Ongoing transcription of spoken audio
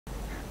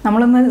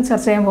നമ്മളിന്ന്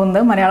ചർച്ച ചെയ്യാൻ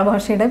പോകുന്നത് മലയാള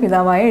ഭാഷയുടെ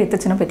പിതാവായ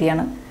എഴുത്തച്ഛനെ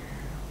പറ്റിയാണ്.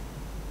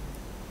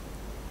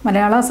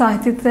 മലയാള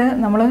സാഹിത്യത്തെ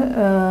നമ്മൾ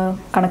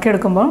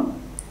കണക്കെടുക്കുമ്പോൾ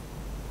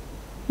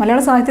മലയാള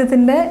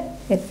സാഹിത്യത്തിൻ്റെ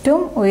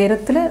ഏറ്റവും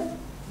ഉയരത്തിൽ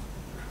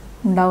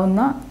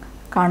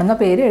കാണുന്ന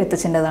പേര്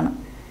എഴുത്തച്ഛൻ്റെതാണ്.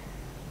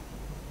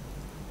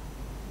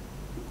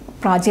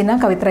 പ്രാചീന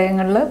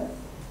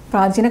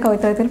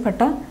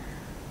കവിത്രയത്തിൽപ്പെട്ട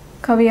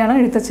കവിയാണ്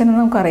എഴുത്തച്ഛൻ എന്ന്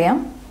നമുക്കറിയാം.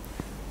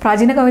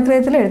 പ്രാചീന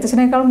കവിത്രയത്തിൽ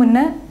എഴുത്തച്ഛനേക്കാൾ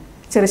മുന്നേ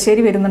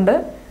ചെറുശ്ശേരി വരുന്നുണ്ട്.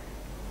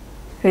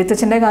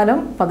 എഴുത്തച്ഛൻ്റെ കാലം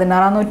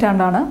 16-ാം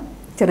നൂറ്റാണ്ടാണ്,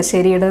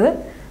 ചെറുശ്ശേരിയുടേത്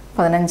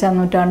 15-ാം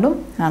നൂറ്റാണ്ടും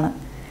ആണ്.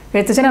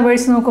 എഴുത്തച്ഛനെ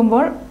അപേക്ഷിച്ച്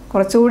നോക്കുമ്പോൾ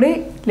കുറച്ചുകൂടി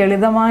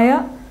ലളിതമായ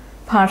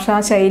ഭാഷാ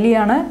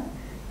ശൈലിയാണ്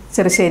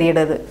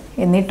ചെറുശ്ശേരിയുടേത്.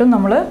 എന്നിട്ടും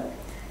നമ്മൾ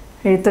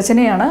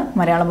എഴുത്തച്ഛനെയാണ്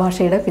മലയാള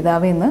ഭാഷയുടെ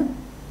പിതാവ് എന്ന്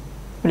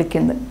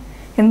വിളിക്കുന്നത്.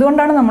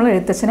 എന്തുകൊണ്ടാണ് നമ്മൾ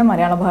എഴുത്തച്ഛനെ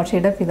മലയാള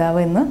ഭാഷയുടെ പിതാവ്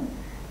എന്ന്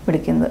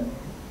വിളിക്കുന്നത്?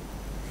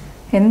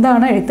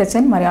 എന്താണ്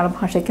എഴുത്തച്ഛൻ മലയാള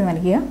ഭാഷയ്ക്ക്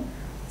നൽകിയ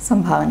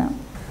സംഭാവന?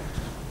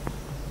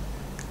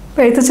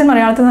 ഇപ്പോൾ എഴുത്തച്ഛൻ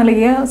മലയാളത്തിൽ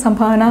നൽകിയ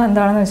സംഭാവന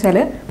എന്താണെന്ന് വെച്ചാൽ,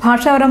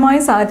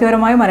 ഭാഷാപരമായും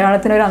സാഹിത്യപരമായും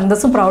മലയാളത്തിന് ഒരു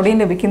അന്തസ്സും പ്രൗഢിയും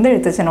ലഭിക്കുന്നത്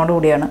എഴുത്തച്ഛനോട്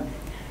കൂടിയാണ്.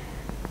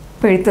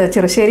 ഇപ്പോൾ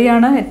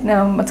ചെറുശ്ശേരിയാണ്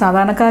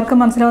സാധാരണക്കാർക്ക്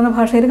മനസ്സിലാവുന്ന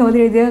ഭാഷയിൽ കവിത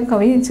എഴുതിയ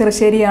കവി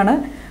ചെറുശ്ശേരിയാണ്.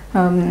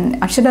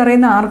 അക്ഷരം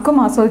അറിയുന്ന ആർക്കും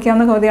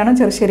ആസ്വദിക്കാവുന്ന കവിതയാണ്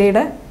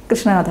ചെറുശ്ശേരിയുടെ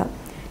കൃഷ്ണകഥ.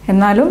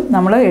 എന്നാലും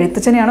നമ്മൾ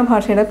എഴുത്തച്ഛനെയാണ്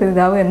ഭാഷയുടെ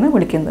പിതാവ് എന്ന്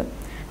വിളിക്കുന്നത്.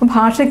 അപ്പം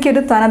ഭാഷയ്ക്ക്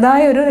ഒരു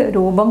തനതായ ഒരു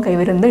രൂപം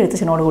കൈവരുന്നത്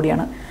എഴുത്തച്ഛനോട്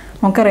കൂടിയാണ്.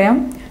 നമുക്കറിയാം,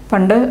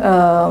 പണ്ട്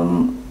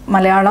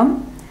മലയാളം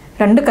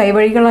 2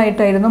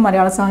 കൈവഴികളായിട്ടായിരുന്നു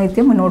മലയാള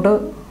സാഹിത്യം മുന്നോട്ട്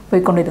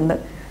പോയിക്കൊണ്ടിരുന്നത്.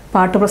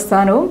 പാട്ട്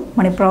പ്രസ്ഥാനവും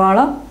മണിപ്രവാള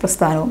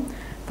പ്രസ്ഥാനവും.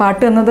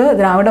 പാട്ട് എന്നത്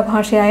ദ്രാവിഡ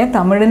ഭാഷയായ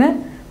തമിഴിന്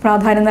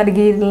പ്രാധാന്യം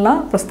നൽകിയിട്ടുള്ള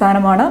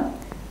പ്രസ്ഥാനമാണ്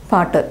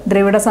പാട്ട്.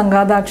 ദ്രവിഡ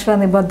സംഘാതാക്ഷര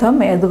നിബദ്ധം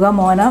ഏതുക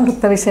മോന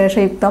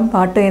വൃത്തവിശേഷയുക്തം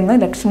പാട്ട് എന്ന്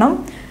ലക്ഷണം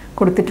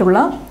കൊടുത്തിട്ടുള്ള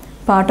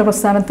പാട്ട്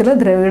പ്രസ്ഥാനത്തിൽ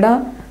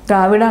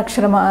ദ്രാവിഡ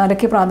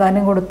അക്ഷരമാലയ്ക്ക്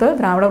പ്രാധാന്യം കൊടുത്ത്,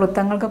 ദ്രാവിഡ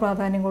വൃത്തങ്ങൾക്ക്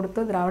പ്രാധാന്യം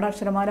കൊടുത്ത്, ദ്രാവിഡ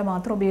അക്ഷരമാല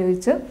മാത്രം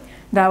ഉപയോഗിച്ച്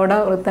ദ്രാവിഡ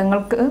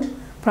വൃത്തങ്ങൾക്ക്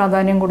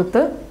പ്രാധാന്യം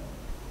കൊടുത്ത്,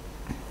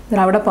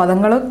 ദ്രാവിഡ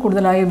പദങ്ങൾ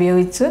കൂടുതലായി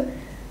ഉപയോഗിച്ച്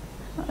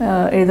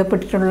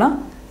എഴുതപ്പെട്ടിട്ടുള്ള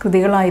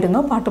കൃതികളായിരുന്നു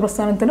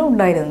പാട്ടുപ്രസ്ഥാനത്തിലും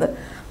ഉണ്ടായിരുന്നത്.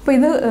 അപ്പോൾ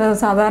ഇത്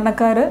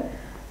സാധാരണക്കാർ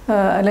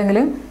അല്ലെങ്കിൽ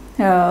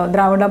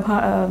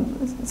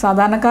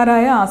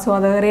സാധാരണക്കാരായ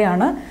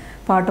ആസ്വാദകരെയാണ്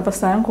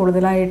പാട്ടുപ്രസ്ഥാനം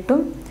കൂടുതലായിട്ടും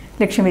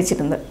ലക്ഷ്യം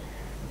വെച്ചിരുന്നത്.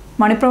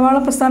 മണിപ്രവാള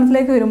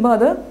പ്രസ്ഥാനത്തിലേക്ക് വരുമ്പോൾ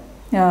അത്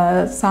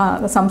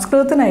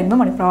സംസ്കൃതത്തിനായിരുന്നു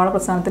മണിപ്രവാള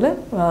പ്രസ്ഥാനത്തിൽ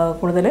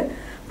കൂടുതൽ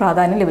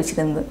പ്രാധാന്യം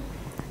ലഭിച്ചിരുന്നത്.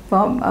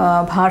 അപ്പോൾ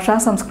ഭാഷാ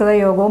സംസ്കൃത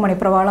യോഗവും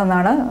മണിപ്രവാളം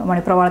എന്നാണ്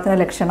മണിപ്രവാളത്തിൻ്റെ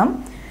ലക്ഷണം.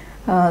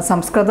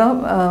 സംസ്കൃത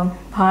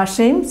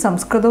ഭാഷയും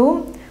സംസ്കൃതവും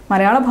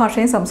മലയാള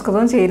ഭാഷയും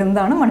സംസ്കൃതവും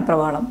ചേരുന്നതാണ്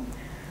മണിപ്രവാളം.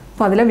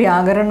 അപ്പോൾ അതിലെ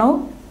വ്യാകരണവും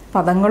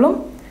പദങ്ങളും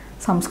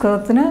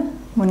സംസ്കൃതത്തിന്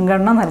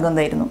മുൻഗണന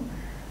നൽകുന്നതായിരുന്നു.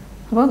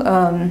 അപ്പോൾ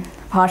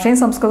ഭാഷയും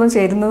സംസ്കൃതവും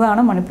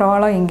ചേരുന്നതാണ്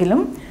മണിപ്രവാളം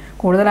എങ്കിലും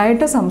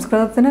കൂടുതലായിട്ട്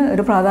സംസ്കൃതത്തിന്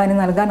ഒരു പ്രാധാന്യം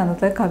നൽകാൻ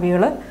അന്നത്തെ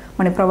കവികൾ,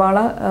 മണിപ്രവാള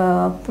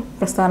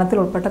പ്രസ്ഥാനത്തിൽ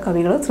ഉൾപ്പെട്ട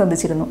കവികൾ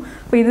ശ്രദ്ധിച്ചിരുന്നു.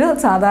 അപ്പോൾ ഇത്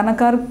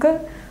സാധാരണക്കാർക്ക്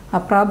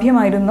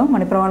അപ്രാപ്യമായിരുന്നു.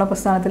 മണിപ്രവാള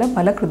പ്രസ്ഥാനത്തിലെ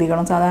പല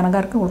കൃതികളും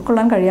സാധാരണക്കാർക്ക്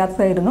ഉൾക്കൊള്ളാൻ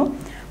കഴിയാത്തതായിരുന്നു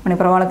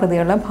മണിപ്രവാള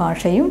കൃതികളുടെ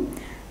ഭാഷയും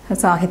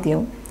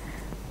സാഹിത്യവും.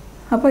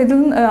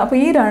 അപ്പോൾ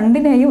ഈ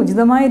രണ്ടിനെയും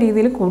ഉചിതമായ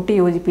രീതിയിൽ കൂട്ടി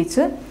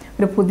യോജിപ്പിച്ച്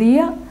ഒരു പുതിയ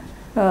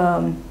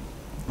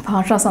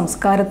ഭാഷാ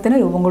സംസ്കാരത്തിന്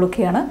രൂപം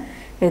കൊടുക്കുകയാണ്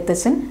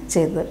എഴുത്തച്ഛൻ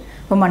ചെയ്തത്.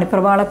 അപ്പോൾ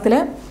മണിപ്രവാളത്തിൽ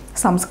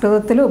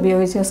സംസ്കൃതത്തിൽ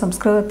ഉപയോഗിച്ച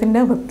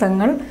സംസ്കൃതത്തിൻ്റെ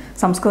വൃത്തങ്ങൾ,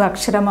 സംസ്കൃത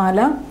അക്ഷരമാല,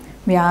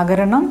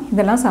 വ്യാകരണം,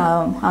 ഇതെല്ലാം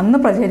അന്ന്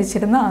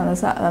പ്രചരിച്ചിരുന്ന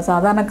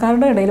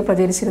സാധാരണക്കാരുടെ ഇടയിൽ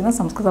പ്രചരിച്ചിരുന്ന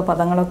സംസ്കൃത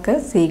പദങ്ങളൊക്കെ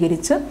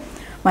സ്വീകരിച്ച്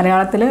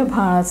മലയാളത്തിൽ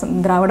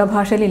ദ്രാവിഡ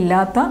ഭാഷയിൽ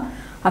ഇല്ലാത്ത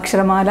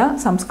അക്ഷരമാല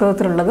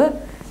സംസ്കൃതത്തിലുള്ളത്,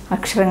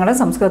 അക്ഷരങ്ങളെ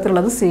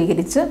സംസ്കൃതത്തിലുള്ളത്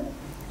സ്വീകരിച്ച്,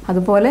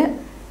 അതുപോലെ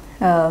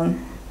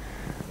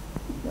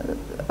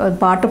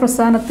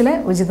പാട്ടുപ്രസ്ഥാനത്തിലെ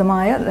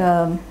ഉചിതമായ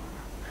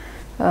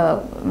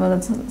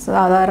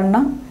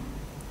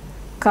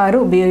സാധാരണക്കാർ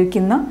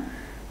ഉപയോഗിക്കുന്ന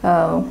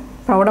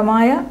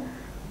പ്രൗഢമായ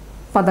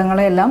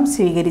പദങ്ങളെല്ലാം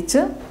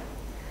സ്വീകരിച്ച്,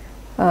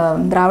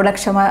 ദ്രാവിഡ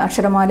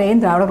അക്ഷരമാലയും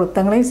ദ്രാവിഡ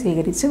വൃത്തങ്ങളെയും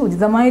സ്വീകരിച്ച്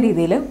ഉചിതമായ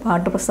രീതിയിൽ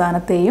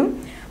പാട്ടുപ്രസ്ഥാനത്തെയും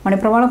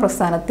മണിപ്രവാള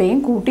പ്രസ്ഥാനത്തെയും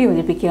കൂട്ടി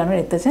യോജിപ്പിക്കുകയാണ്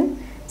എഴുത്തച്ഛൻ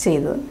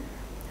ചെയ്തത്.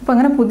 അപ്പോൾ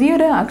അങ്ങനെ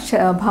പുതിയൊരു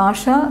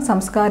ഭാഷാ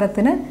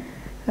സംസ്കാരത്തിന്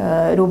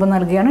രൂപം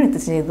നൽകുകയാണ്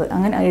എഴുത്തച്ഛൻ ചെയ്തത്.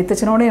 അങ്ങനെ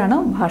എഴുത്തച്ഛനോടെയാണ്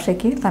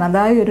ഭാഷയ്ക്ക്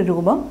തനതായ ഒരു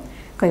രൂപം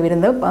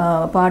കൈവരുന്നത്.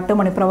 പാട്ട്,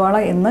 മണിപ്രവാള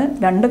എന്ന്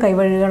 2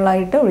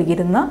 കൈവഴികളായിട്ട്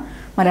ഒഴുകിയിരുന്ന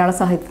മലയാള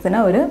സാഹിത്യത്തിന്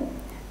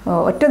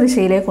ഒറ്റ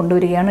ദിശയിലേക്ക്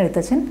കൊണ്ടുവരികയാണ്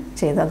എഴുത്തച്ഛൻ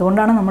ചെയ്തത്.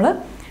 അതുകൊണ്ടാണ് നമ്മൾ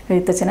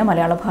എഴുത്തച്ഛനെ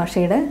മലയാള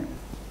ഭാഷയുടെ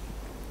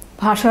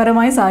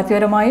ഭാഷാപരമായും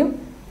സാഹിത്യപരമായും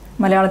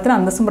മലയാളത്തിന്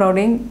അന്തസ്സും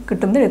പ്രൗഢിയും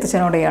കിട്ടുന്നത്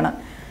എഴുത്തച്ഛനോടെയാണ്.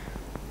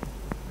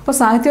 അപ്പോൾ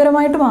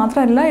സാഹിത്യപരമായിട്ട്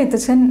മാത്രമല്ല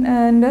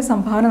എഴുത്തച്ഛൻ്റെ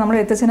സംഭാവന, നമ്മൾ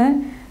എഴുത്തച്ഛന്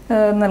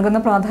നൽകുന്ന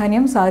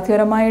പ്രാധാന്യം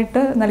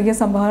സാഹിത്യപരമായിട്ട് നൽകിയ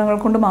സംഭാവനകൾ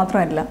കൊണ്ട്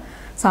മാത്രമല്ല,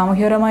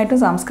 സാമൂഹ്യപരമായിട്ടും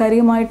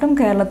സാംസ്കാരികമായിട്ടും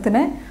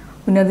കേരളത്തിനെ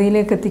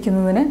ഉന്നതിയിലേക്ക്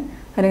എത്തിക്കുന്നതിന്,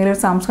 അല്ലെങ്കിൽ ഒരു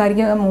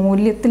സാംസ്കാരിക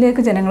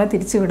മൂല്യത്തിലേക്ക് ജനങ്ങളെ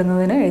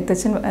തിരിച്ചുവിടുന്നതിന്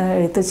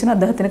എഴുത്തച്ഛനും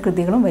അദ്ദേഹത്തിൻ്റെ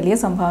കൃതികളും വലിയ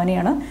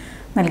സംഭാവനയാണ്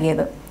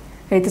നൽകിയത്.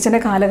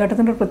 എഴുത്തച്ഛൻ്റെ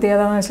കാലഘട്ടത്തിൻ്റെ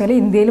പ്രത്യേകത എന്ന് വെച്ചാൽ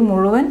ഇന്ത്യയിൽ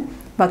മുഴുവൻ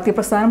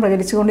ഭക്തിപ്രസ്ഥാനം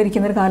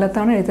പ്രചരിച്ചുകൊണ്ടിരിക്കുന്ന ഒരു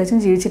കാലത്താണ് എഴുത്തച്ഛൻ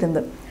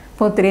ജീവിച്ചിരുന്നത്.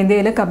 അപ്പോൾ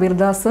ഉത്തരേന്ത്യയിൽ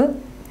കബീർദാസ്,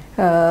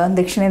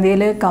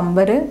 ദക്ഷിണേന്ത്യയിൽ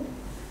കമ്പർ,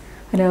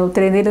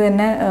 ഉത്തരേന്ത്യയിൽ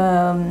തന്നെ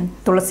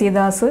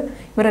തുളസീദാസ്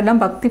ഇവരെല്ലാം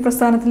ഭക്തി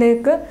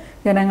പ്രസ്ഥാനത്തിലേക്ക്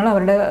ജനങ്ങൾ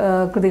അവരുടെ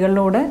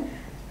കൃതികളിലൂടെ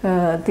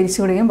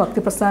തിരിച്ചുവിടുകയും ഭക്തി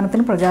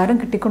പ്രസ്ഥാനത്തിന് പ്രചാരം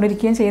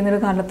കിട്ടിക്കൊണ്ടിരിക്കുകയും ചെയ്യുന്നൊരു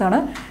കാലത്താണ്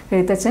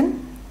എഴുത്തച്ഛൻ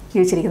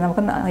ജീവിച്ചിരിക്കുന്നത്.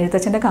 നമുക്ക്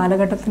എഴുത്തച്ഛൻ്റെ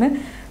കാലഘട്ടത്തിന്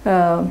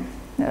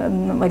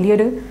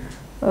വലിയൊരു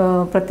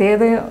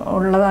പ്രത്യേകത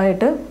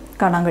ഉള്ളതായിട്ട്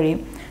കാണാൻ കഴിയും.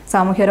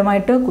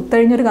 സാമൂഹ്യപരമായിട്ട്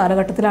കുത്തഴിഞ്ഞൊരു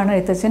കാലഘട്ടത്തിലാണ്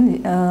എഴുത്തച്ഛൻ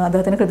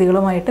അദ്ദേഹത്തിൻ്റെ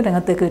കൃതികളുമായിട്ട്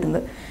രംഗത്തേക്ക്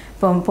വരുന്നത്.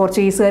 ഇപ്പം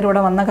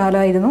പോർച്ചുഗീസുകാരിവിടെ വന്ന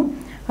കാലമായിരുന്നു.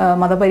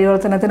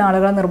 മതപരിവർത്തനത്തിന്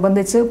ആളുകളെ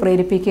നിർബന്ധിച്ച്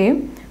പ്രേരിപ്പിക്കുകയും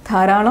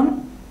ധാരാളം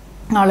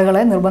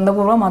ആളുകളെ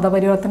നിർബന്ധപൂർവ്വം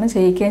മതപരിവർത്തനം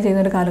ചെയ്യിക്കുകയും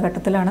ചെയ്യുന്നൊരു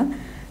കാലഘട്ടത്തിലാണ്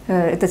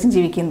എഴുത്തച്ഛൻ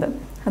ജീവിക്കുന്നത്.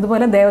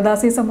 അതുപോലെ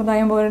ദേവദാസി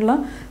സമ്പ്രദായം പോലുള്ള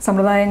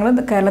സമ്പ്രദായങ്ങൾ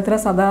കേരളത്തിലെ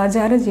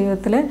സദാചാര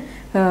ജീവിതത്തിലെ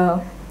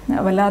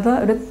വല്ലാതെ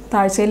ഒരു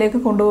താഴ്ചയിലേക്ക്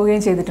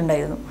കൊണ്ടുപോവുകയും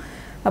ചെയ്തിട്ടുണ്ടായിരുന്നു.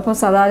 അപ്പോൾ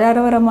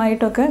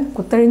സദാചാരപരമായിട്ടൊക്കെ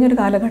കുത്തഴിഞ്ഞൊരു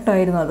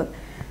കാലഘട്ടമായിരുന്നു അത്.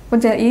 അപ്പോൾ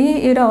ഈ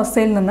ഒരു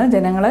അവസ്ഥയിൽ നിന്ന്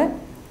ജനങ്ങളെ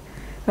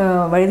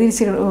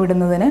വഴിതിരിച്ച്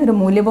വിടുന്നതിന് ഒരു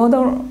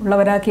മൂല്യബോധം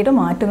ഉള്ളവരാക്കിയിട്ട്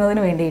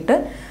മാറ്റുന്നതിന് വേണ്ടിയിട്ട്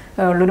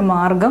ഉള്ളൊരു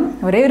മാർഗം,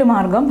 ഒരേ ഒരു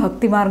മാർഗം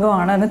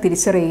ഭക്തിമാർഗമാണ് എന്ന്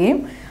തിരിച്ചറിയുകയും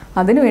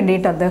അതിനു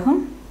വേണ്ടിയിട്ട് അദ്ദേഹം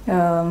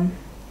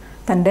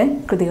തൻ്റെ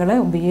കൃതികളെ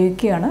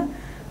ഉപയോഗിക്കുകയാണ്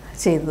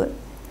ചെയ്തത്.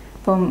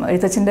 അപ്പം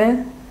എഴുത്തച്ഛൻ്റെ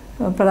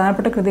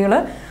പ്രധാനപ്പെട്ട കൃതികൾ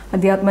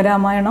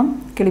അധ്യാത്മരാമായണം,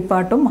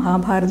 കിളിപ്പാട്ടും,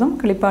 മഹാഭാരതം,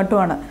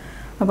 കിളിപ്പാട്ടുമാണ്.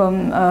 അപ്പം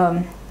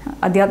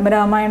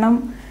അധ്യാത്മരാമായണം,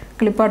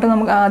 കിളിപ്പാട്ട്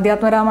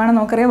അധ്യാത്മരാമായണം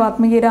നമുക്കറിയാം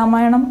വാത്മീകി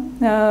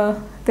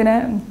രാമായണത്തിനെ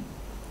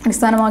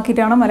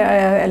അടിസ്ഥാനമാക്കിയിട്ടാണ്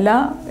എല്ലാ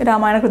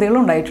രാമായണ കൃതികളും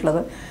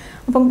ഉണ്ടായിട്ടുള്ളത്.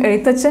 അപ്പം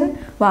എഴുത്തച്ഛൻ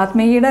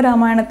വാത്മീകിയുടെ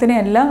രാമായണത്തിനെ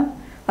എല്ലാം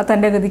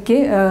തൻ്റെ ഗതിക്ക്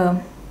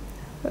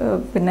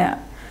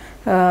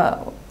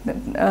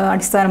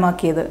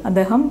അടിസ്ഥാനമാക്കിയത്.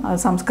 അദ്ദേഹം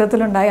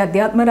സംസ്കൃതത്തിലുണ്ടായ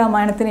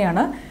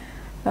അധ്യാത്മരാമായണത്തിനെയാണ്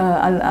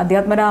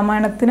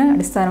അധ്യാത്മരാമായണത്തിന്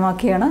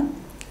അടിസ്ഥാനമാക്കിയാണ്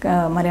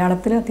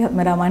മലയാളത്തിൽ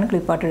അധ്യാത്മരാമായണം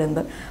കിളിപ്പാട്ട്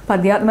എഴുതുന്നത്. അപ്പോൾ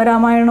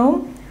അധ്യാത്മരാമായണവും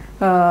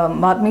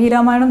വാത്മീകി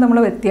രാമായണവും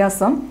തമ്മിലുള്ള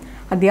വ്യത്യാസം,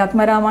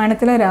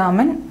 അധ്യാത്മരാമായണത്തിലെ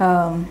രാമൻ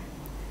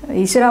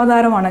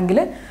ഈശ്വരാവതാരമാണെങ്കിൽ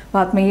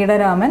വാത്മീകിയുടെ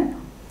രാമൻ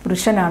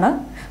പുരുഷനാണ്,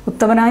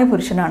 ഉത്തമനായ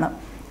പുരുഷനാണ്.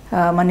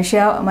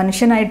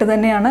 മനുഷ്യനായിട്ട്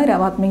തന്നെയാണ്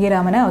വാത്മീകി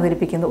രാമനെ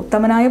അവതരിപ്പിക്കുന്നത്.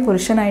 ഉത്തമനായ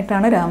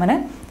പുരുഷനായിട്ടാണ് രാമനെ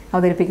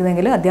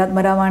അവതരിപ്പിക്കുന്നതെങ്കിൽ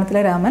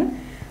അധ്യാത്മരാമായണത്തിലെ രാമൻ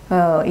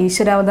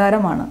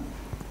ഈശ്വരാവതാരമാണ്.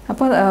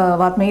 അപ്പോൾ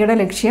വാത്മീകിയുടെ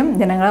ലക്ഷ്യം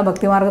ജനങ്ങളെ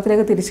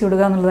ഭക്തിമാർഗത്തിലേക്ക്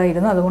തിരിച്ചുവിടുക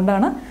എന്നുള്ളതായിരുന്നു.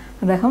 അതുകൊണ്ടാണ്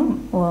അദ്ദേഹം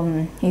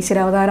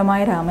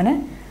ഈശ്വരാവതാരമായ രാമനെ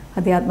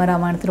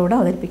അധ്യാത്മരാമായണത്തിലൂടെ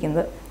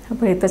അവതരിപ്പിക്കുന്നത്.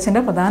 അപ്പോൾ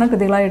എഴുത്തച്ഛൻ്റെ പ്രധാന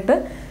കൃതികളായിട്ട്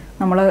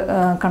നമ്മൾ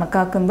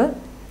കണക്കാക്കുന്നത്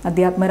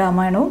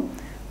അധ്യാത്മരാമായണവും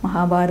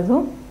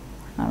മഹാഭാരതവും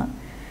ആണ്.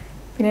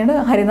 പിന്നീട്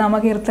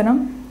ഹരിനാമകീർത്തനം,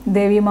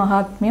 ദേവി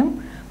മഹാത്മ്യം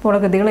പോലുള്ള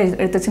കൃതികൾ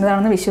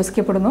എഴുത്തച്ഛൻ്റെതാണെന്ന്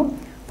വിശ്വസിക്കപ്പെടുന്നു.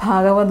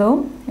 ഭാഗവതവും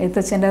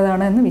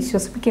എഴുത്തച്ഛൻ്റേതാണ് എന്ന്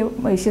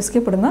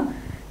വിശ്വസിക്കപ്പെടുന്ന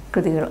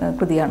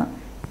കൃതിയാണ്.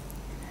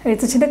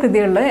 എഴുത്തച്ഛൻ്റെ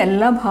കൃതികളിൽ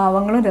എല്ലാ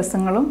ഭാവങ്ങളെയും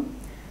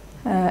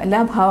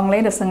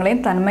രസങ്ങളെയും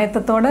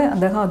തന്മയത്വത്തോടെ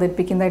അദ്ദേഹം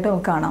അവതരിപ്പിക്കുന്നതായിട്ട്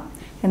നമുക്ക് കാണാം.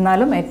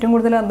 എന്നാലും ഏറ്റവും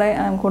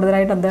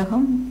കൂടുതലായിട്ട്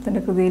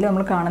അദ്ദേഹത്തിൻ്റെ കൃതിയിൽ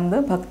നമ്മൾ കാണുന്നത്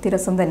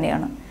ഭക്തിരസം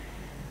തന്നെയാണ്.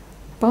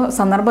 അപ്പോൾ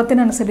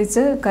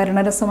സന്ദർഭത്തിനനുസരിച്ച്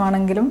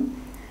കരുണരസമാണെങ്കിലും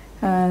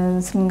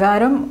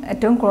ശൃംഗാരം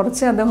ഏറ്റവും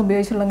കുറച്ച് അദ്ദേഹം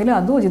ഉപയോഗിച്ചിട്ടുള്ളെങ്കിലും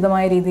അതും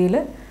ഉചിതമായ രീതിയിൽ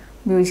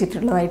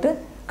ഉപയോഗിച്ചിട്ടുള്ളതായിട്ട്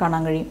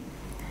കാണാൻ കഴിയും.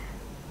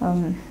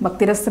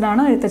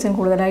 ഭക്തിരസത്തിനാണ് എഴുത്തച്ഛൻ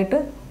കൂടുതലായിട്ട്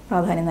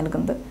പ്രാധാന്യം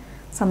നൽകുന്നത്.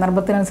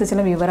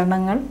 സന്ദർഭത്തിനനുസരിച്ചുള്ള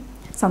വിവരണങ്ങൾ,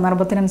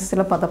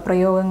 സന്ദർഭത്തിനനുസരിച്ചുള്ള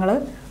പദപ്രയോഗങ്ങൾ,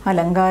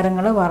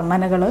 അലങ്കാരങ്ങൾ,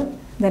 വർണ്ണനകൾ,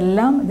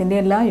 ഇതിൻ്റെ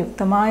എല്ലാം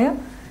യുക്തമായ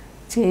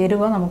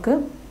ചേരുവ, നമുക്ക്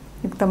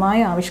യുക്തമായ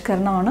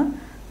ആവിഷ്കരണമാണ്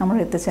നമ്മൾ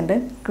എഴുത്തച്ഛൻ്റെ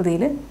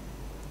കൃതിയിൽ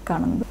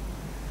കാണുന്നത്.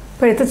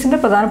 ഇപ്പോൾ എഴുത്തച്ഛൻ്റെ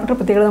പ്രധാനപ്പെട്ട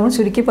കൃതികൾ നമ്മൾ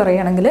ചുരുക്കി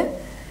പറയുകയാണെങ്കിൽ,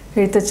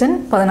 എഴുത്തച്ഛൻ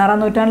 16-ാം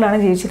നൂറ്റാണ്ടിലാണ്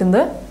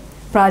ജീവിച്ചിരുന്നത്.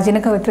 പ്രാചീന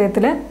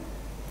കവിത്രയത്തിലെ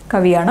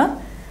കവിയാണ്.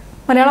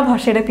 മലയാള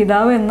ഭാഷയുടെ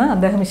പിതാവ് എന്ന്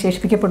അദ്ദേഹം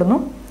വിശേഷിപ്പിക്കപ്പെടുന്നു.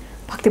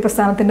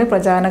 ഭക്തിപ്രസ്ഥാനത്തിൻ്റെ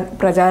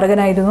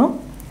പ്രചാരകനായിരുന്നു.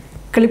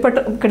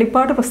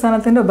 കിളിപ്പാട്ട്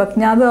പ്രസ്ഥാനത്തിൻ്റെ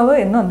ഉപജ്ഞാതാവ്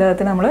എന്നും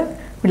അദ്ദേഹത്തിന് നമ്മൾ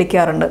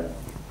വിളിക്കാറുണ്ട്.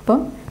 അപ്പം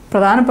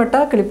പ്രധാനപ്പെട്ട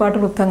കിളിപ്പാട്ട്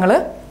വൃത്തങ്ങൾ,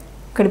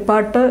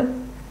 കിളിപ്പാട്ടിലാണ്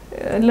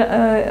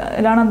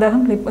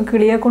അദ്ദേഹം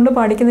കിളിയെ കൊണ്ട്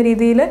പാടിക്കുന്ന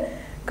രീതിയിൽ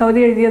കവിത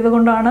എഴുതിയത്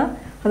കൊണ്ടാണ്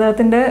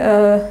അദ്ദേഹത്തിൻ്റെ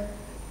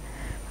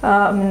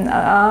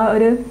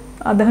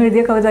അദ്ദേഹം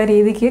എഴുതിയ കവിതാ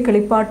രീതിക്ക്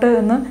കിളിപ്പാട്ട്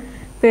എന്ന്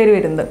പേര്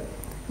വരുന്നത്.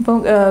 അപ്പം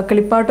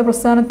കിളിപ്പാട്ട്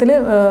പ്രസ്ഥാനത്തിൽ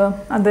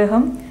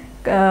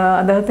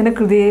അദ്ദേഹത്തിൻ്റെ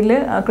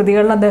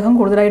കൃതികളിൽ അദ്ദേഹം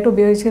കൂടുതലായിട്ട്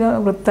ഉപയോഗിച്ച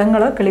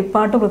വൃത്തങ്ങൾ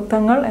കിളിപ്പാട്ട്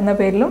വൃത്തങ്ങൾ എന്ന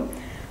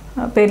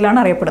പേരിലാണ്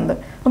അറിയപ്പെടുന്നത്.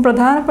 അപ്പം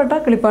പ്രധാനപ്പെട്ട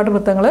കിളിപ്പാട്ട്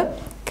വൃത്തങ്ങൾ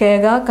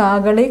കേക,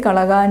 കാകളി,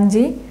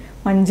 കളകാഞ്ചി,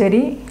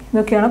 മഞ്ചരി,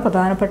 ഇതൊക്കെയാണ്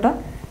പ്രധാനപ്പെട്ട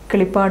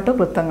കിളിപ്പാട്ട്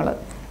വൃത്തങ്ങൾ.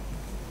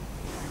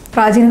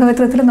 പ്രാചീന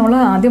കവിത്രത്തിൽ നമ്മൾ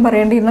ആദ്യം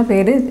പറയേണ്ടിയിരുന്ന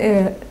പേര്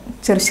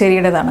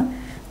ചെറുശ്ശേരിയുടേതാണ്.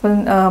 അപ്പം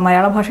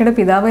മലയാള ഭാഷയുടെ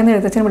പിതാവ് എന്ന്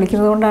എഴുത്തച്ഛനെ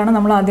വിളിക്കുന്നത് കൊണ്ടാണ്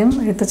നമ്മൾ ആദ്യം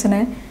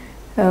എഴുത്തച്ഛനെ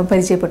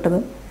പരിചയപ്പെട്ടത്.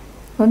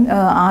 അപ്പം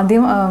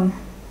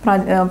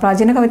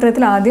പ്രാചീന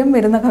കവിത്രത്തിൽ ആദ്യം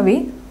വരുന്ന കവി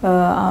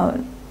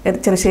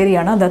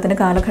ചെറുശ്ശേരിയാണ്. അദ്ദേഹത്തിൻ്റെ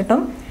കാലഘട്ടം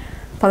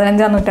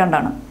 15-ാം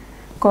നൂറ്റാണ്ടാണ്.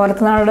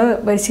 കോലത്തുനാട്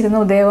ഭരിച്ചിരുന്ന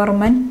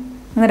ഉദയവർമ്മൻ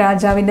എന്ന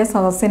രാജാവിൻ്റെ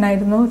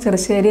സദസ്യനായിരുന്നു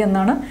ചെറുശ്ശേരി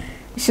എന്നാണ്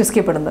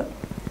വിശ്വസിക്കപ്പെടുന്നത്.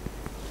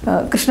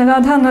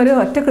 കൃഷ്ണഗാഥ എന്നൊരു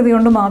ഒറ്റ കൃതി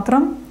കൊണ്ട്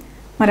മാത്രം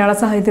മലയാള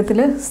സാഹിത്യത്തിൽ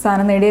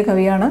സ്ഥാനം നേടിയ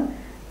കവിയാണ്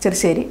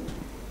ചെറുശ്ശേരി.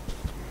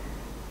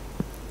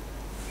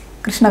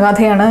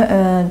 കൃഷ്ണഗാഥയാണ്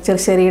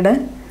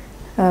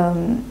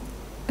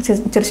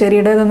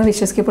ചെറുശ്ശേരിയുടേതെന്ന്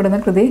വിശ്വസിക്കപ്പെടുന്ന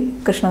കൃതി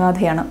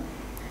കൃഷ്ണഗാഥയാണ്.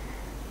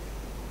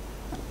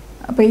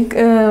 അപ്പോൾ ഈ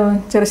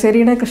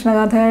ചെറുശ്ശേരിയുടെ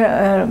കൃഷ്ണഗാഥ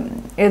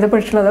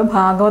എഴുതപ്പെട്ടിട്ടുള്ളത്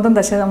ഭാഗവതം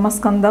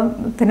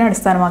ദശമസ്കന്ധത്തിനെ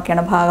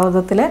അടിസ്ഥാനമാക്കിയാണ്.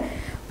 ഭാഗവതത്തിലെ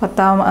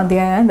 10ാം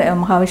അധ്യായം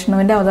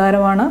മഹാവിഷ്ണുവിൻ്റെ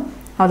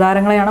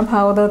അവതാരങ്ങളെയാണ്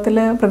ഭാഗവതത്തിൽ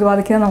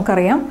പ്രതിപാദിക്കുന്നത്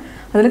നമുക്കറിയാം.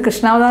 അതിൽ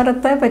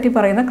കൃഷ്ണാവതാരത്തെ പറ്റി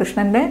പറയുന്ന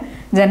കൃഷ്ണൻ്റെ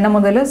ജന്മം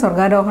മുതൽ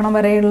സ്വർഗാരോഹണം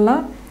വരെയുള്ള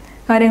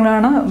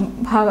കാര്യങ്ങളാണ്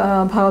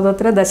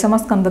ഭാഗവതത്തിലെ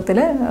ദശമസ്കന്ധത്തിൽ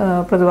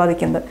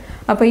പ്രതിപാദിക്കുന്നത്.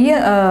 അപ്പോൾ ഈ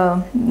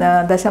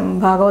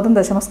ഭാഗവതം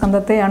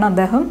ദശമസ്കന്ധത്തെയാണ്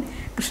അദ്ദേഹം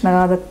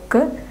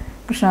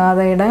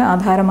കൃഷ്ണഗാഥയുടെ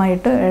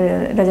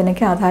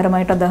രചനയ്ക്ക്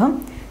ആധാരമായിട്ട് അദ്ദേഹം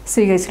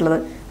സ്വീകരിച്ചിട്ടുള്ളത്.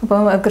 അപ്പോൾ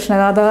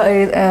കൃഷ്ണഗാഥ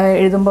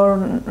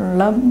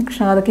എഴുതുമ്പോഴുള്ള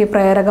കൃഷ്ണഗാഥയ്ക്ക്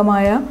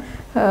പ്രേരകമായ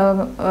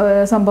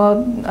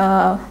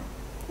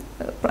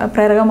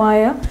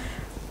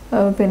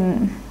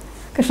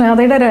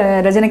കൃഷ്ണഗാഥയുടെ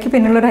രചനയ്ക്ക്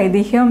പിന്നിലൊരു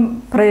ഐതിഹ്യം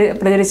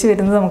പ്രചരിച്ചു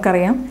വരുന്നത്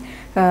നമുക്കറിയാം.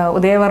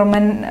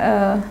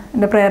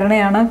 ഉദയവർമ്മൻ്റെ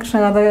പ്രേരണയാണ്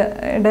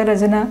കൃഷ്ണഗാഥയുടെ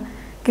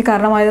രചനയ്ക്ക്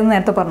കാരണമായതെന്ന്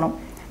നേരത്തെ പറഞ്ഞു.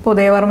 അപ്പോൾ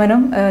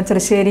ഉദയവർമ്മനും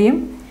ചെറുശ്ശേരിയും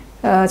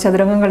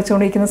ചതുരംഗം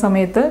കളിച്ചുകൊണ്ടിരിക്കുന്ന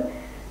സമയത്ത്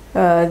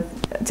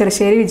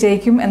ചെറുശ്ശേരി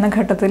വിജയിക്കും എന്ന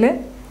ഘട്ടത്തിൽ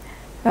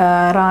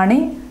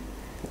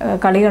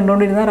കളി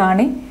കണ്ടുകൊണ്ടിരുന്ന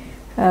റാണി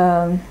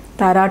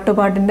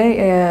താരാട്ടുപാട്ടിൻ്റെ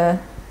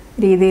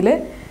രീതിയിൽ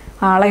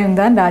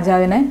ആളയുന്താൻ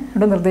രാജാവിനെ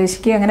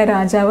നിർദ്ദേശിക്കുകയും അങ്ങനെ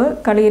രാജാവ്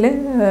കളിയിൽ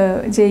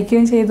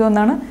ജയിക്കുകയും ചെയ്തു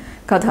എന്നാണ്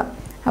കഥ.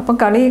 അപ്പം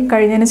കളി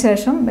കഴിഞ്ഞതിന്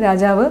ശേഷം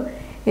രാജാവ്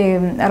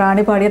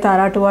റാണി പാടിയ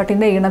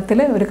താരാട്ടുപാട്ടിൻ്റെ ഈണത്തിൽ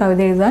ഒരു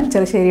കവിത എഴുതാൻ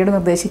ചെറുശ്ശേരിയോട്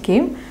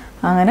നിർദ്ദേശിക്കുകയും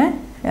അങ്ങനെ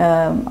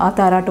ആ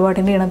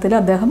താരാട്ടുപാട്ടിൻ്റെ ഈണത്തിൽ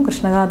അദ്ദേഹം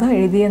കൃഷ്ണഗാഥ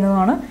എഴുതി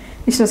എന്നതാണ്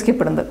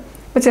വിശ്വസിക്കപ്പെടുന്നത്.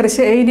 അപ്പോൾ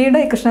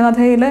ചെറുശ്ശേരിയുടെ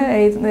കൃഷ്ണഗാഥയിലെ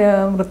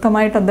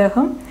വൃത്തമായിട്ട്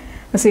അദ്ദേഹം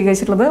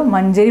സ്വീകരിച്ചിട്ടുള്ളത്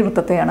മഞ്ചരി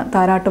വൃത്തത്തെയാണ്.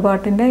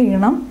 താരാട്ടുപാട്ടിൻ്റെ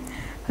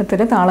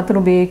ഈണത്തിൽ താളത്തിൽ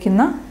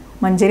ഉപയോഗിക്കുന്ന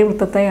മഞ്ചരി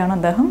വൃത്തത്തെയാണ്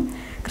അദ്ദേഹം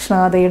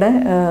കൃഷ്ണഗാഥയുടെ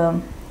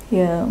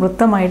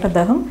വൃത്തമായിട്ട്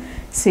അദ്ദേഹം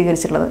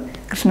സ്വീകരിച്ചിട്ടുള്ളത്.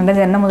 കൃഷ്ണൻ്റെ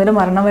ജന്മം മുതൽ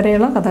മരണം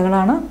വരെയുള്ള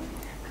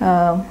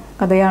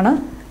കഥയാണ്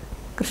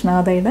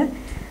കൃഷ്ണഗാഥയുടെ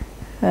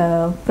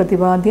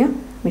പ്രതിപാദ്യ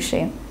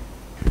വിഷയം.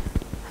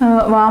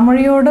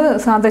 വാമൊഴിയോട്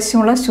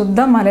സാദൃശ്യമുള്ള ശുദ്ധ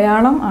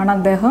മലയാളം ആണ്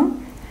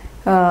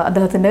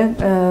അദ്ദേഹത്തിൻ്റെ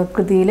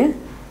കൃതിയിൽ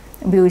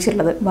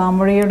ഉപയോഗിച്ചിട്ടുള്ളത്.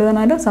 വാമൊഴിയോട്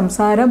പറഞ്ഞാൽ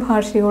സംസാര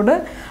ഭാഷയോട്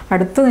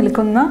അടുത്ത്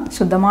നിൽക്കുന്ന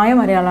ശുദ്ധമായ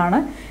മലയാളമാണ്.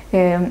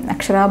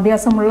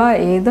 അക്ഷരാഭ്യാസമുള്ള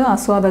ഏത്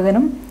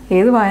ആസ്വാദകനും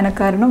ഏത്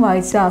വായനക്കാരനും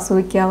വായിച്ച്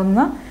ആസ്വദിക്കാവുന്ന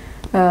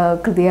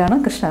കൃതിയാണ്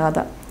കൃഷ്ണഗാഥ.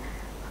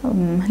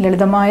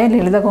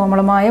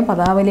 ലളിതകോമളമായ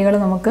പദാവലികൾ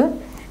നമുക്ക്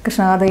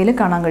കൃഷ്ണഗാഥയിൽ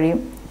കാണാൻ കഴിയും.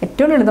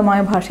 ഏറ്റവും ലളിതമായ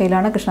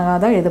ഭാഷയിലാണ്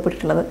കൃഷ്ണഗാഥ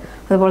എഴുതപ്പെട്ടിട്ടുള്ളത്.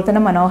 അതുപോലെ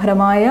തന്നെ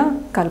മനോഹരമായ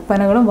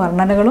കൽപ്പനകളും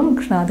വർണ്ണനകളും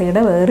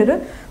കൃഷ്ണഗാഥയുടെ വേറൊരു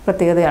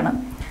പ്രത്യേകതയാണ്.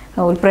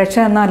 ഉൽപ്രേക്ഷ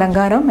എന്ന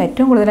അലങ്കാരം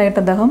ഏറ്റവും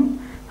കൂടുതലായിട്ട്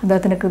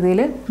അദ്ദേഹത്തിൻ്റെ കൃതിയിൽ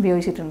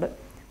ഉപയോഗിച്ചിട്ടുണ്ട്.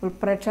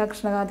 ഉൽപ്രേക്ഷ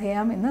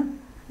കൃഷ്ണഗാഥയാം എന്ന്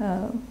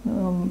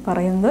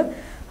പറയുന്നത്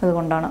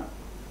അതുകൊണ്ടാണ്.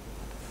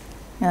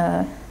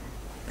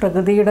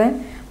 പ്രകൃതിയുടെ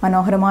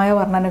മനോഹരമായ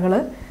വർണ്ണനകൾ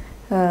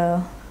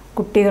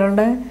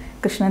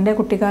കൃഷ്ണൻ്റെ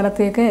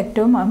കുട്ടിക്കാലത്തേക്ക്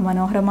ഏറ്റവും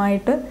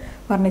മനോഹരമായിട്ട്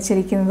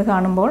വർണ്ണിച്ചിരിക്കുന്നത്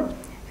കാണുമ്പോൾ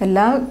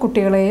എല്ലാ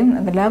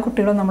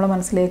കുട്ടികളും നമ്മുടെ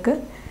മനസ്സിലേക്ക്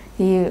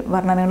ഈ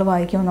വർണ്ണനകൾ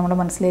വായിക്കുമ്പോൾ നമ്മുടെ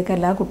മനസ്സിലേക്ക്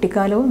എല്ലാ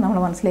കുട്ടിക്കാലവും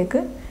നമ്മുടെ മനസ്സിലേക്ക്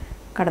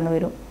കടന്നു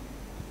വരും.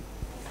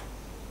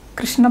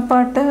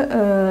 കൃഷ്ണപ്പാട്ട്,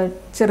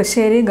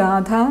 ചെറുശ്ശേരി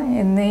ഗാഥ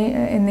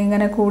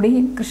എന്നിങ്ങനെ കൂടി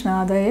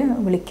കൃഷ്ണഗാഥയെ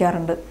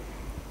വിളിക്കാറുണ്ട്.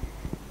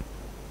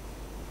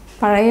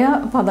 പഴയ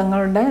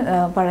പദങ്ങളുടെ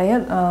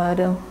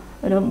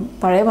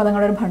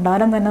ഒരു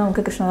ഭണ്ഡാരം തന്നെ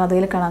നമുക്ക്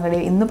കൃഷ്ണഗാഥയിൽ കാണാൻ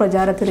കഴിയും. ഇന്ന്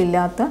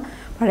പ്രചാരത്തിലില്ലാത്ത,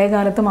 പഴയ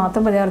കാലത്ത്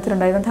മാത്രം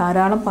പ്രചാരത്തിലുണ്ടായിരുന്ന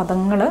ധാരാളം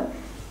പദങ്ങൾ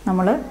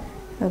നമ്മൾ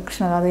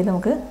കൃഷ്ണഗാഥയിൽ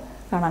നമുക്ക്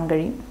കാണാൻ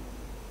കഴിയും.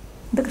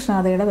 ഇത്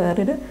കൃഷ്ണഗാഥയുടെ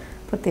വേറൊരു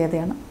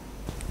പ്രത്യേകതയാണ്.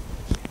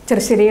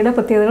 ചെറുശ്ശേരിയുടെ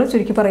പ്രത്യേകതകൾ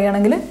ചുരുക്കി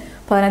പറയുകയാണെങ്കിൽ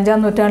 15ാം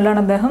നൂറ്റാണ്ടിലാണ്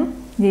അദ്ദേഹം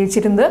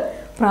ജീവിച്ചിരുന്നത്.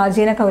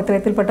 പ്രാചീന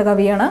കവിത്രയത്തിൽപ്പെട്ട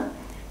കവിയാണ്.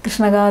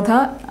 കൃഷ്ണഗാഥ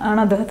ആണ്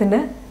അദ്ദേഹത്തിൻ്റെ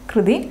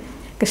കൃതി.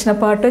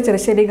 കൃഷ്ണപ്പാട്ട്,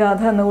 ചെറുശ്ശേരി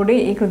ഗാഥ എന്നുകൂടി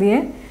ഈ കൃതിയെ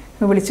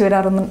വിളിച്ചു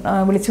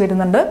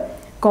വരുന്നുണ്ട്.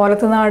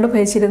 കോലത്തുനാട്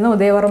ഭരിച്ചിരുന്ന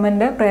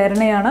ഉദയവർമ്മൻ്റെ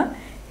പ്രേരണയാണ്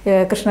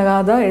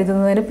കൃഷ്ണഗാഥ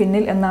എഴുതുന്നതിന്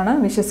പിന്നിൽ എന്നാണ്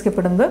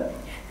വിശ്വസിക്കപ്പെടുന്നത്.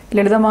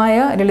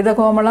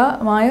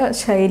 ലളിതകോമളമായ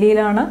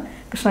ശൈലിയിലാണ്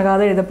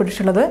കൃഷ്ണഗാഥ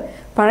എഴുതപ്പെട്ടിട്ടുള്ളത്.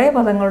 പഴയ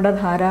പദങ്ങളുടെ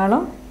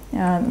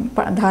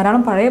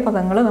ധാരാളം പഴയ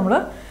പദങ്ങൾ നമ്മൾ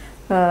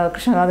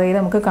കൃഷ്ണഗാഥയിൽ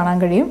നമുക്ക് കാണാൻ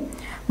കഴിയും.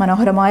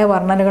 മനോഹരമായ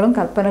വർണ്ണനകളും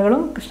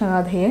കൽപ്പനകളും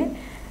കൃഷ്ണഗാഥയെ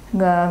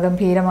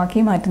ഗംഭീരമാക്കി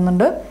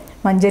മാറ്റുന്നുണ്ട്.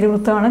 മഞ്ചരി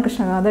വൃത്തമാണ്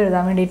കൃഷ്ണഗാഥ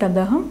എഴുതാൻ വേണ്ടിയിട്ട്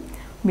അദ്ദേഹം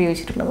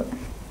ഉപയോഗിച്ചിട്ടുള്ളത്.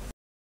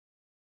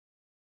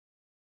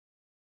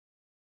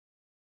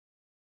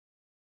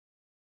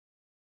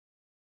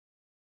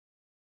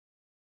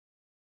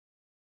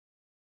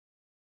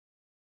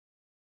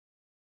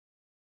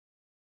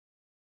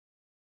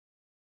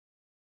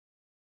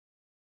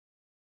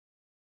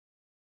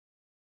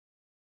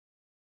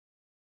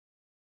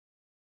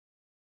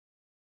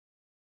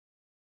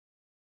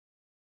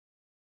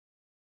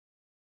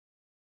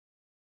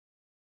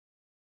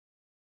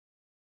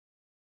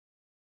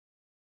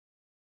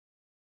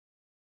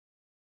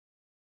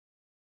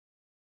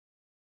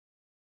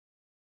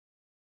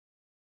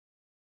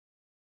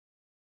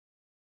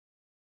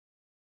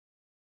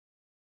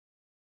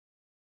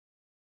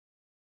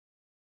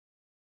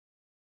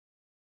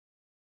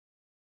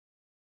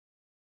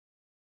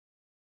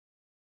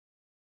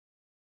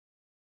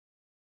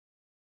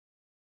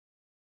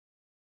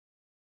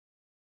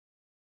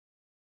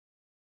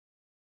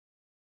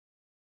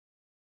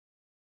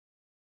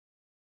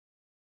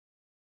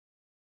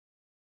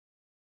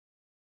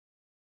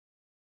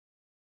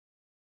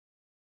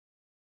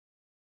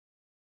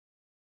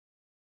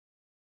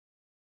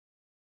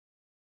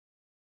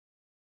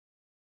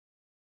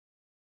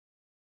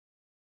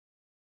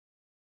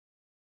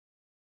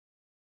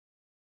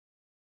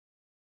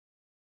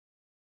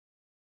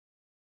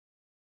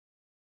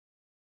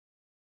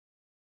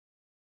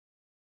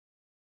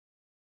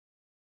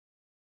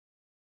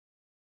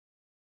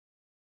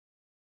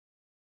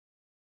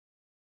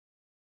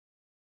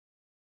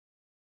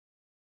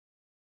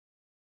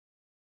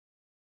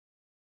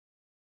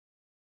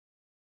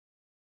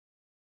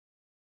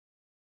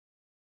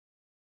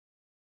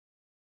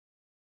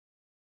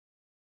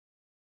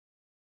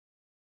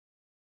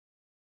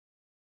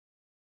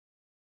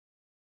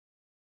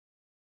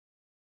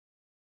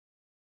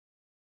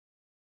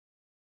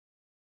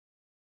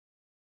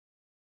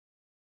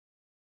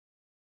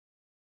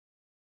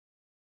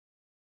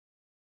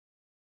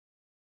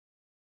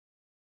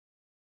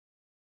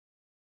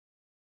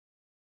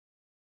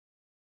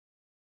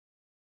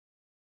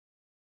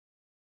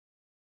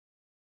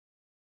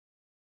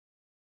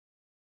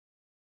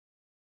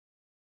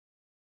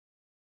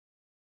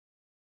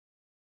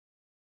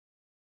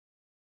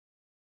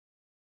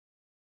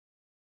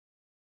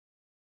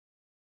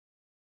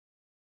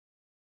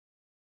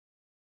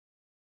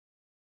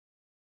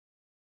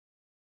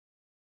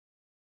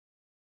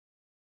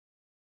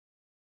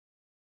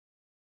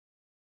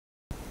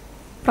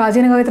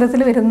 പ്രാചീന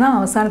കവിത്രത്തിൽ വരുന്ന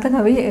അവസാനത്തെ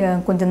കവി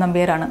കുഞ്ചൻ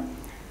നമ്പ്യാരാണ്.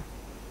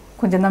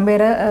 കുഞ്ചൻ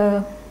നമ്പ്യാരെ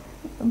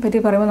പറ്റി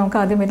പറയുമ്പോൾ നമുക്ക്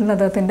ആദ്യം വരുന്നത്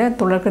അദ്ദേഹത്തിൻ്റെ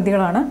തുള്ളൽ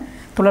കൃതികളാണ്.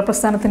 തുള്ളൽ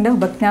പ്രസ്ഥാനത്തിൻ്റെ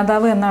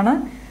ഉപജ്ഞാതാവ് എന്നാണ്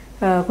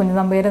കുഞ്ചൻ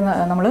നമ്പ്യാരെ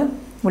നമ്മൾ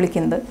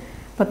വിളിക്കുന്നത്.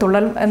 അപ്പോൾ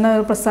തുള്ളൽ എന്ന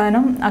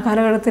പ്രസ്ഥാനം ആ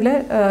കാലഘട്ടത്തിൽ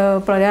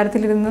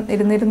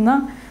ഇരുന്നിരുന്ന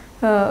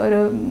ഒരു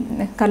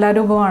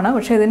കലാരൂപമാണ്.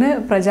 പക്ഷേ ഇതിന്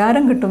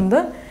പ്രചാരം കിട്ടുന്നത്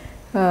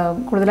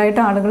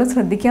കൂടുതലായിട്ട് ആളുകൾ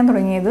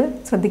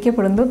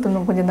ശ്രദ്ധിക്കപ്പെടുന്നത്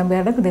കുഞ്ചൻ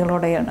നമ്പ്യാരുടെ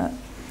കൃതികളോടെയാണ്.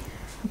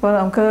 അപ്പോൾ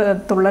നമുക്ക്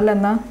തുള്ളൽ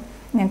എന്ന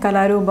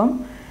കലാരൂപം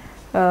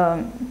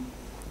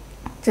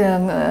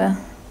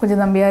കുഞ്ചൻ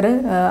നമ്പ്യാർ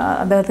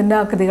അദ്ദേഹത്തിൻ്റെ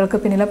ആ കൃതികൾക്ക്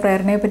പിന്നിലെ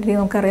പ്രേരണയെപ്പറ്റി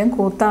നമുക്കറിയാം.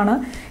 കൂത്താണ്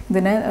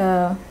ഇതിന്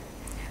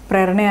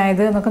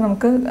പ്രേരണയായത് എന്നൊക്കെ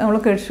നമ്മൾ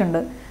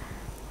കേട്ടിട്ടുണ്ട്.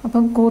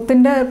 അപ്പം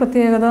കൂത്തിൻ്റെ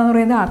പ്രത്യേകത എന്ന്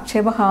പറയുന്നത്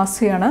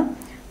ആക്ഷേപഹാസ്യമാണ്.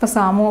 അപ്പോൾ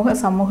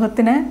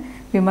സമൂഹത്തിനെ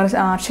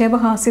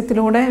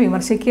ആക്ഷേപഹാസ്യത്തിലൂടെ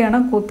വിമർശിക്കുകയാണ്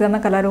കൂത്ത് എന്ന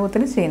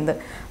കലാരൂപത്തിൽ ചെയ്യുന്നത്.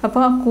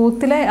 അപ്പോൾ ആ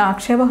കൂത്തിലെ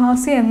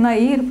ആക്ഷേപഹാസ്യം എന്ന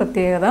ഈ ഒരു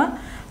പ്രത്യേകത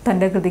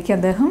തൻ്റെ കൃതിക്ക്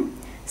അദ്ദേഹം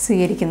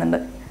സ്വീകരിക്കുന്നുണ്ട്.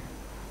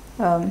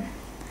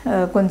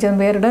 കുഞ്ചൻ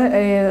നമ്പ്യാരുടെ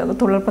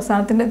തുള്ളൽ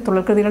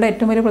കൃതികളുടെ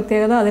ഏറ്റവും വലിയ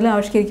പ്രത്യേകത അതിൽ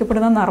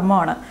ആവിഷ്കരിക്കപ്പെടുന്ന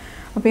നർമ്മമാണ്.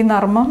 അപ്പോൾ ഈ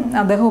നർമ്മം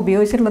അദ്ദേഹം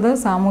ഉപയോഗിച്ചിട്ടുള്ളത്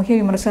സാമൂഹ്യ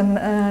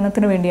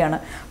വിമർശനത്തിന് വേണ്ടിയാണ്.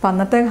 അപ്പോൾ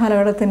അന്നത്തെ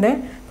കാലഘട്ടത്തിൻ്റെ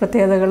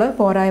പ്രത്യേകതകൾ,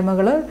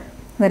 പോരായ്മകൾ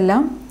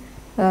ഇതെല്ലാം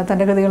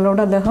തൻ്റെ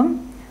കൃതികളിലൂടെ അദ്ദേഹം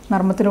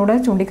നർമ്മത്തിലൂടെ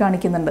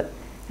ചൂണ്ടിക്കാണിക്കുന്നുണ്ട്.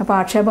 അപ്പോൾ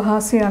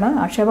ആക്ഷേപഹാസ്യമാണ്.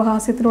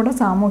 ആക്ഷേപഹാസ്യത്തിലൂടെ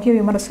സാമൂഹ്യ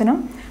വിമർശനം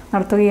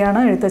നടത്തുകയാണ്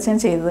എഴുത്തച്ഛൻ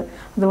ചെയ്തത്.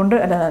 അതുകൊണ്ട്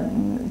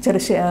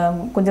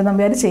കുഞ്ചൻ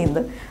നമ്പ്യാർ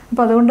ചെയ്യുന്നത്.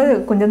 അപ്പോൾ അതുകൊണ്ട്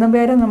കുഞ്ചൻ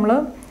നമ്പ്യാരെ നമ്മൾ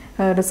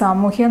ഒരു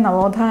സാമൂഹ്യ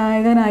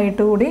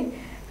നവോത്ഥായകനായിട്ട് കൂടി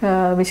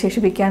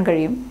വിശേഷിപ്പിക്കാൻ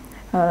കഴിയും.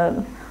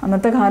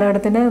 അന്നത്തെ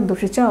കാലഘട്ടത്തിൻ്റെ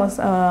ദുഷിച്ച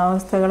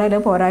അവസ്ഥകളെ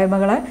അല്ലെങ്കിൽ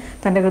പോരായ്മകളെ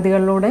തൻ്റെ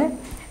കൃതികളിലൂടെ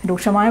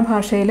രൂക്ഷമായ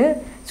ഭാഷയിൽ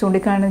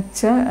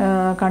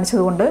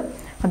കാണിച്ചതുകൊണ്ട്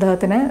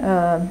അദ്ദേഹത്തിന്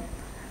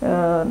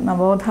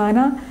നവോത്ഥാന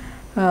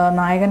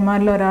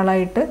നായകന്മാരിൽ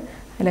ഒരാളായിട്ട്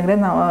അല്ലെങ്കിൽ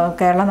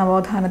കേരള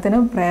നവോത്ഥാനത്തിന്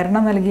പ്രേരണ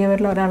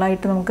നൽകിയവരിൽ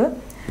ഒരാളായിട്ട് നമുക്ക്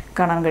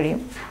കാണാൻ കഴിയും.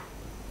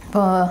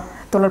 ഇപ്പോൾ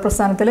തുള്ളൽ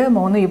പ്രസ്ഥാനത്തിൽ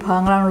 3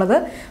 വിഭാഗങ്ങളാണുള്ളത്.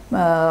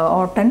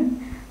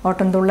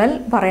 ഓട്ടൻതുള്ളൽ,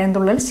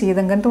 പറയൻതുള്ളൽ,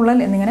 ശീതങ്കൻ തുള്ളൽ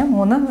എന്നിങ്ങനെ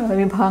 3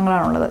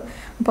 വിഭാഗങ്ങളാണുള്ളത്.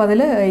 അപ്പോൾ അതിൽ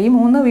ഈ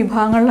 3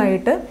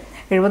 വിഭാഗങ്ങളിലായിട്ട്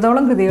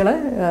 70ഓളം കൃതികൾ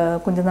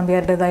കുഞ്ചൻ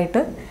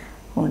നമ്പ്യാരുടേതായിട്ട്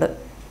ഉണ്ട്.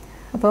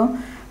 അപ്പോൾ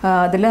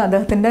അതിൽ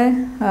അദ്ദേഹത്തിൻ്റെ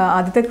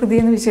ആദ്യത്തെ കൃതി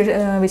എന്ന്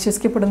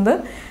വിശ്വസിക്കപ്പെടുന്നത്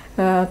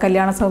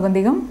കല്യാണ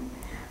സൗഗന്ധികം,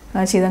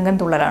 ശീതങ്കൻ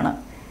തുള്ളലാണ്.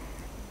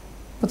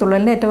 അപ്പോൾ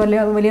തുള്ളലിൻ്റെ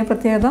ഏറ്റവും വലിയ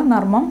പ്രത്യേകത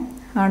നർമ്മം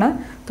ആണ്.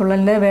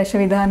 തുള്ളലിൻ്റെ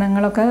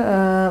വേഷവിധാനങ്ങളൊക്കെ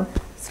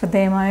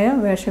ശ്രദ്ധേയമായ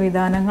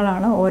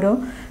വേഷവിധാനങ്ങളാണ്. ഓരോ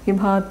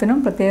വിഭാഗത്തിനും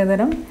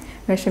പ്രത്യേകതരം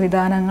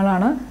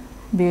വേഷവിധാനങ്ങളാണ്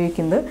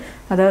ഉപയോഗിക്കുന്നത്.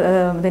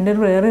 ഇതിൻ്റെ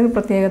വേറൊരു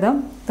പ്രത്യേകത,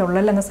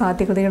 തുള്ളൽ എന്ന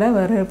സാഹിത്യകൃതിയുടെ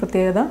വേറൊരു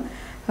പ്രത്യേകത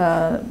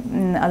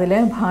അതിലെ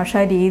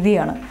ഭാഷാ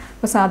രീതിയാണ്.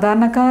 അപ്പോൾ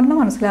സാധാരണക്കാരന്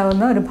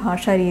മനസ്സിലാവുന്ന ഒരു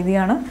ഭാഷാ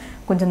രീതിയാണ്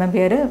കുഞ്ചൻ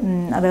നമ്പ്യാർ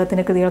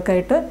അദ്ദേഹത്തിൻ്റെ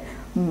കൃതികൾക്കായിട്ട്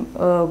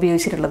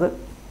ഉപയോഗിച്ചിട്ടുള്ളത്.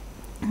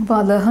 അപ്പോൾ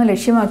അദ്ദേഹം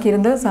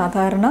ലക്ഷ്യമാക്കിയിരുന്നത്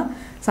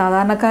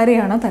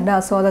സാധാരണക്കാരെയാണ് തൻ്റെ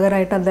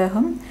ആസ്വാദകരായിട്ട്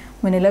അദ്ദേഹം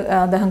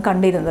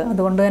കണ്ടിരുന്നത്.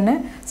 അതുകൊണ്ട് തന്നെ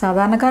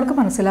സാധാരണക്കാർക്ക്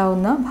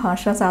മനസ്സിലാവുന്ന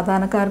ഭാഷ,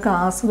 സാധാരണക്കാർക്ക്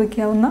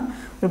ആസ്വദിക്കാവുന്ന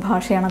ഒരു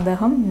ഭാഷയാണ്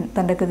അദ്ദേഹം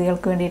തൻ്റെ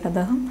കൃതികൾക്ക് വേണ്ടിയിട്ട്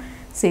അദ്ദേഹം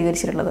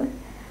സ്വീകരിച്ചിട്ടുള്ളത്.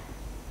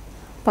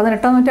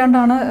 18-ാം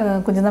നൂറ്റാണ്ടാണ്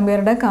കുഞ്ചൻ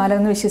നമ്പ്യാരുടെ കാലം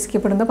എന്ന്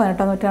വിശ്വസിക്കപ്പെടുന്നത്.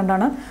 18-ാം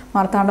നൂറ്റാണ്ടാണ്.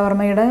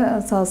 മാർത്താണ്ഡവർമ്മയുടെ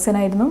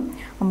സദസ്യനായിരുന്നു.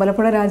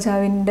 അമ്പലപ്പുഴ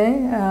രാജാവിൻ്റെ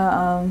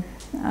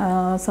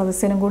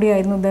സദസ്യനും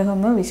കൂടിയായിരുന്നു അദ്ദേഹം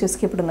എന്ന്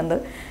വിശ്വസിക്കപ്പെടുന്നുണ്ട്.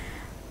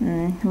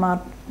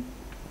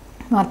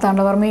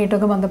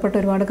 മാർത്താണ്ഡവർമ്മയായിട്ടൊക്കെ ബന്ധപ്പെട്ട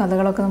ഒരുപാട്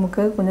കഥകളൊക്കെ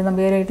നമുക്ക് കുഞ്ചൻ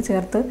നമ്പ്യാരായിട്ട്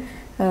ചേർത്ത്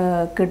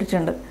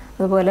കേട്ടിട്ടുണ്ട്.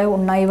 അതുപോലെ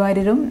ഉണ്ണായി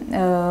വാര്യരും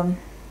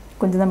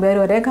കുഞ്ചൻ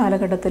നമ്പ്യാരും ഒരേ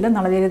കാലഘട്ടത്തിൽ,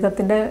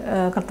 നളചരിതത്തിൻ്റെ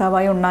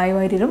കർത്താവായ ഉണ്ണായി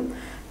വാര്യരും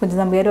കുഞ്ചൻ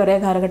നമ്പ്യാരും ഒരേ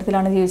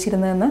കാലഘട്ടത്തിലാണ്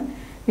ജീവിച്ചിരുന്നതെന്ന്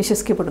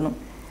വിശ്വസിക്കപ്പെടുന്നു.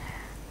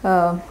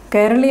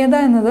 കേരളീയത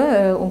എന്നത്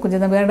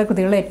കുഞ്ചൻ നമ്പ്യാരുടെ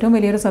കൃതികളുടെ ഏറ്റവും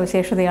വലിയൊരു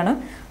സവിശേഷതയാണ്.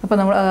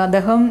 അപ്പോൾ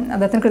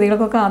അദ്ദേഹത്തിൻ്റെ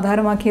കൃതികൾക്കൊക്കെ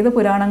ആധാരമാക്കിയത്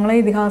പുരാണങ്ങളിലെ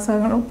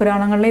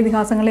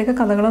ഇതിഹാസങ്ങളിലേക്ക്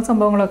കഥകളും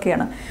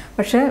സംഭവങ്ങളൊക്കെയാണ്.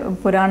 പക്ഷേ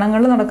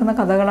പുരാണങ്ങളിൽ നടക്കുന്ന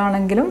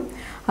കഥകളാണെങ്കിലും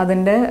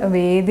അതിൻ്റെ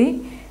വേദി,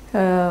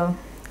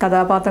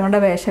 കഥാപാത്രങ്ങളുടെ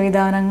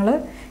വേഷവിധാനങ്ങൾ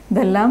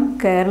ഇതെല്ലാം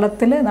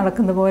കേരളത്തിൽ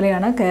നടക്കുന്ന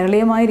പോലെയാണ്,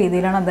 കേരളീയമായ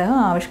രീതിയിലാണ് അദ്ദേഹം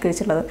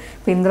ആവിഷ്കരിച്ചിട്ടുള്ളത്.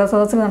 ഇപ്പോൾ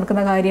ഇന്ദ്രസദസ്സിൽ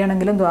നടക്കുന്ന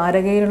കാര്യമാണെങ്കിലും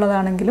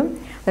ദ്വാരകയിലുള്ളതാണെങ്കിലും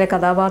അതിലെ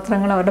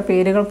കഥാപാത്രങ്ങൾ, അവരുടെ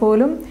പേരുകൾ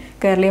പോലും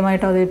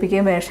കേരളീയമായിട്ട്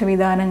അവതരിപ്പിക്കുകയും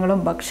വേഷവിധാനങ്ങളും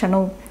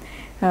ഭക്ഷണവും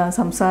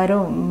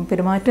സംസാരവും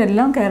പെരുമാറ്റവും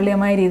എല്ലാം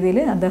കേരളീയമായ രീതിയിൽ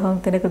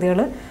അദ്ദേഹത്തിൻ്റെ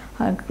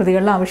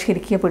കൃതികളിൽ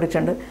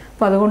ആവിഷ്കരിക്കപ്പെട്ടിട്ടുണ്ട്.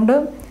 അപ്പോൾ അതുകൊണ്ട്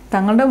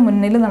തങ്ങളുടെ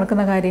മുന്നിൽ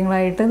നടക്കുന്ന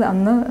കാര്യങ്ങളായിട്ട്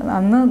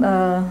അന്ന്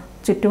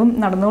ചുറ്റും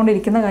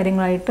നടന്നുകൊണ്ടിരിക്കുന്ന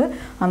കാര്യങ്ങളായിട്ട്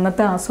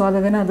അന്നത്തെ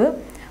ആസ്വാദകന് അത്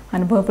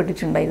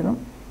അനുഭവപ്പെട്ടിട്ടുണ്ടായിരുന്നു.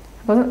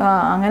 അപ്പോൾ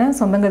അങ്ങനെ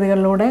സ്വന്തം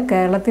കൃതികളിലൂടെ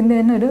കേരളത്തിൻ്റെ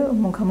തന്നെ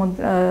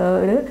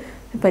ഒരു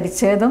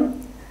പരിച്ഛേദം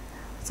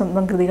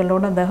സ്വന്തം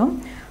കൃതികളിലൂടെ അദ്ദേഹം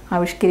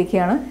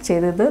ആവിഷ്കരിക്കുകയാണ്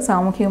ചെയ്തത്.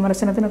 സാമൂഹ്യ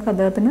വിമർശനത്തിനൊക്കെ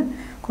അദ്ദേഹത്തിന്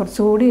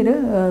കുറച്ചുകൂടി ഒരു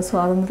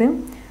സ്വാതന്ത്ര്യം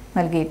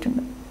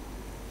നൽകിയിട്ടുണ്ട്.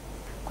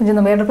 കുഞ്ചൻ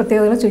നമ്പ്യാരുടെ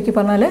പ്രത്യേകതകൾ ചുരുക്കി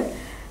പറഞ്ഞാൽ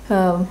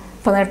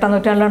 18-ാം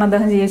നൂറ്റാണ്ടിലാണ്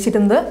അദ്ദേഹം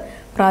ജീവിച്ചിരുന്നത്.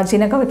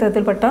 പ്രാചീന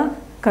കവിത്വത്തിൽപ്പെട്ട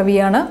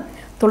കവിയാണ്.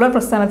 തുള്ളൽ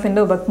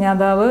പ്രസ്ഥാനത്തിൻ്റെ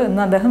ഉപജ്ഞാതാവ്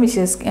എന്ന് അദ്ദേഹം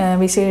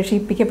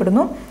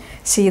വിശേഷിപ്പിക്കപ്പെടുന്നു.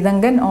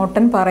 ശീതങ്കൻ,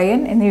 ഓട്ടൻ, പറയൻ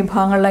എന്നീ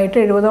വിഭാഗങ്ങളിലായിട്ട്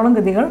 70ഓളം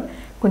കൃതികൾ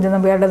കുഞ്ചൻ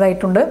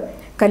നമ്പ്യാരുടേതായിട്ടുണ്ട്.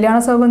 കല്യാണ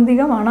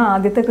സൗഗന്ധികമാണ്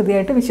ആദ്യത്തെ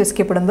കൃതിയായിട്ട്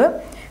വിശ്വസിക്കപ്പെടുന്നത്.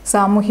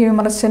 സാമൂഹ്യ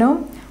വിമർശനവും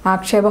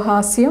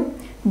ആക്ഷേപഹാസ്യവും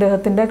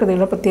അദ്ദേഹത്തിൻ്റെ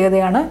കൃതികളുടെ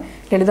പ്രത്യേകതയാണ്.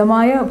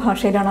 ലളിതമായ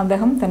ഭാഷയിലാണ്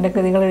അദ്ദേഹം തൻ്റെ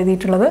കൃതികൾ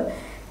എഴുതിയിട്ടുള്ളത്.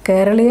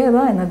 കേരളീയത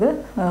എന്നത്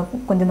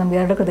കുഞ്ചൻ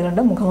നമ്പ്യാരുടെ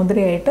കൃതികളുടെ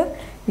മുഖമുദ്രയായിട്ട്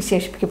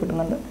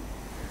വിശേഷിപ്പിക്കപ്പെടുന്നുണ്ട്.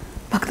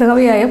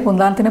 ഭക്തകവിയായ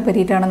പൂന്താനത്തിനെ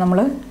പറ്റിയിട്ടാണ് നമ്മൾ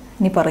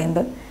ഇനി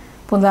പറയുന്നത്.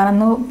 പൂന്താനം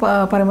എന്ന്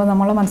പറയുമ്പോൾ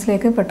നമ്മളെ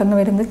മനസ്സിലേക്ക് പെട്ടെന്ന്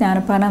വരുന്നത്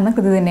ജ്ഞാനപ്പാന എന്ന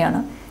കൃതി തന്നെയാണ്.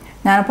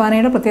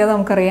 ജ്ഞാനപ്പാനയുടെ പ്രത്യേകത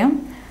നമുക്കറിയാം.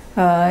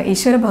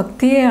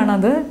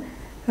 ഈശ്വരഭക്തിയെയാണത്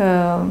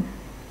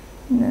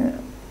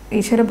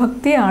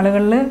ഈശ്വരഭക്തി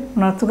ആളുകളിൽ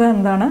ഉണർത്തുക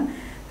എന്നതാണ്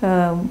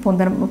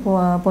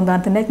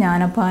പൂന്താനത്തിൻ്റെ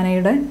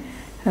ജ്ഞാനപ്പാനയുടെ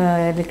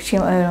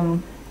ലക്ഷ്യം.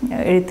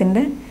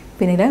 എഴുത്തിൻ്റെ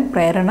പിന്നിലെ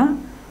പ്രേരണ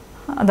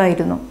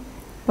അതായിരുന്നു.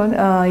 അപ്പോൾ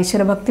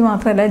ഈശ്വരഭക്തി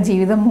മാത്രമല്ല,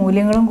 ജീവിത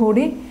മൂല്യങ്ങളും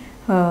കൂടി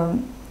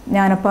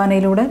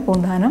ജ്ഞാനപ്പാനയിലൂടെ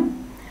പൂന്താനം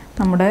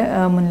നമ്മുടെ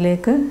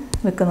മുന്നിലേക്ക്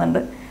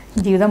വെക്കുന്നുണ്ട്.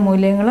 ജീവിത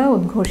മൂല്യങ്ങൾ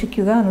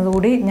ഉദ്ഘോഷിക്കുക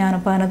എന്നതുകൂടി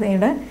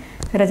ജ്ഞാനപ്പാനയുടെ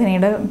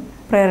രചനയുടെ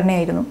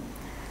പ്രേരണയായിരുന്നു.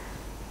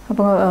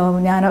 അപ്പോൾ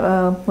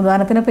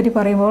പൂന്താനത്തിനെ പറ്റി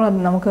പറയുമ്പോൾ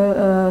നമുക്ക്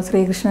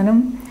ശ്രീകൃഷ്ണനും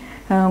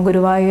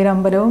ഗുരുവായൂർ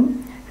അമ്പലവും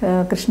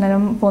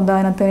കൃഷ്ണനും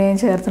പൂന്താനത്തിനെയും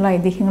ചേർത്തുള്ള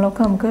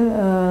ഐതിഹ്യങ്ങളൊക്കെ നമുക്ക്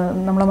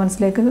നമ്മുടെ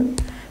മനസ്സിലേക്ക്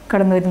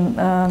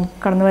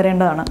കടന്നു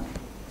വരേണ്ടതാണ്.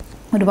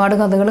 ഒരുപാട്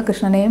കഥകൾ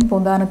കൃഷ്ണനെയും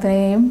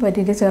പൂന്താനത്തിനെയും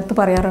പറ്റിയിട്ട് ചേർത്ത്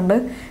പറയാറുണ്ട്.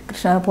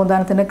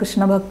 പൂന്താനത്തിൻ്റെ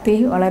കൃഷ്ണഭക്തി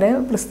വളരെ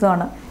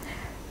പ്രസിദ്ധമാണ്.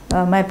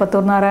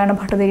 മേൽപ്പത്തൂർ നാരായണ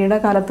ഭട്ടതിരിയുടെ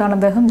കാലത്താണ്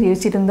അദ്ദേഹം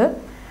ജീവിച്ചിരുന്നത്.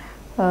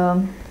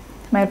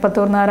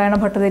 മേൽപ്പത്തൂർ നാരായണ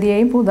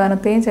ഭട്ടതിരിയെയും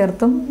പൂന്താനത്തെയും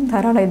ചേർത്തും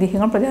ധാരാളം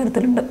ഐതിഹ്യങ്ങൾ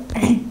പ്രചാരത്തിലുണ്ട്.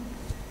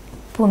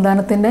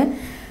 പൂന്താനത്തിൻ്റെ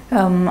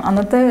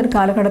അന്നത്തെ ഒരു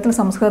കാലഘട്ടത്തിൽ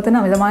സംസ്കൃതത്തിന്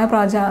അമിതമായ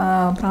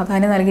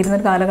പ്രാധാന്യം നൽകിയിരുന്ന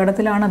ഒരു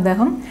കാലഘട്ടത്തിലാണ്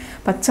അദ്ദേഹം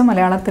പച്ച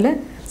മലയാളത്തിൽ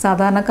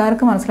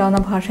സാധാരണക്കാർക്ക് മനസ്സിലാവുന്ന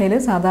ഭാഷയിൽ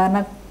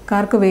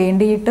സാധാരണക്കാർക്ക്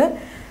വേണ്ടിയിട്ട്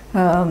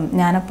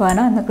ജ്ഞാനപ്പാന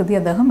എന്ന കൃതി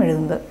അദ്ദേഹം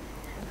എഴുതുന്നത്.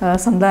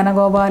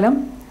 സന്താനഗോപാലം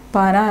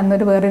പാന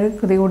എന്നൊരു വേറൊരു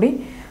കൃതി കൂടി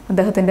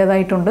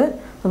അദ്ദേഹത്തിൻ്റേതായിട്ടുണ്ട്.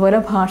 അതുപോലെ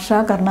ഭാഷാ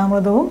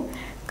കർണാമൃതവും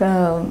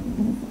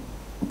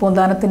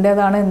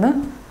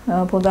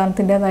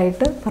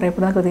പൂന്താനത്തിൻ്റേതായിട്ട്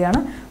പറയപ്പെടുന്ന കൃതിയാണ്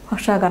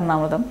ഭാഷാ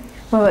കർണാമൃതം.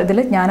 അപ്പോൾ ഇതിൽ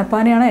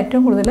ജ്ഞാനപ്പാനയാണ്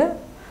ഏറ്റവും കൂടുതൽ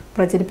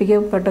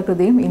പ്രചരിപ്പിക്കപ്പെട്ട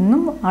കൃതിയും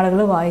ഇന്നും ആളുകൾ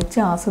വായിച്ച്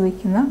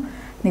ആസ്വദിക്കുന്ന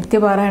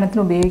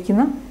നിത്യപാരായണത്തിന്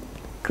ഉപയോഗിക്കുന്ന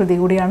കൃതി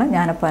കൂടിയാണ്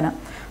ജ്ഞാനപ്പാന.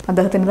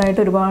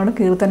 അദ്ദേഹത്തിൻ്റെതായിട്ട് ഒരുപാട്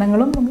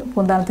കീർത്തനങ്ങളും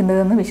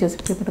പൂന്താനത്തിൻ്റെതെന്ന്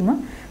വിശ്വസിക്കപ്പെടുന്ന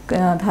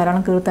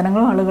ധാരാളം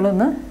കീർത്തനങ്ങളും ആളുകൾ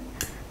ഇന്ന്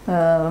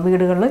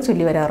വീടുകളിൽ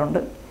ചൊല്ലി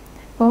വരാറുണ്ട്.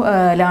 അപ്പോൾ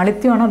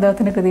ലാളിത്യമാണ്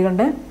അദ്ദേഹത്തിൻ്റെ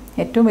കൃതികളുടെ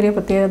ഏറ്റവും വലിയ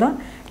പ്രത്യേകത.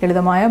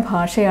 ലളിതമായ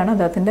ഭാഷയാണ്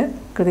അദ്ദേഹത്തിൻ്റെ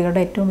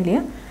കൃതികളുടെ ഏറ്റവും വലിയ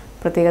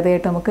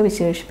പ്രത്യേകതയായിട്ട്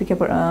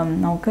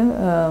നമുക്ക്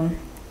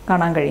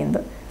കാണാൻ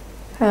കഴിയുന്നത്.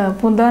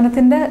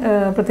 പൂന്താനത്തിൻ്റെ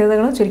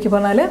പ്രത്യേകതകൾ ചുരുക്കി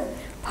പറഞ്ഞാൽ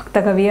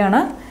ഭക്തകവിയാണ്.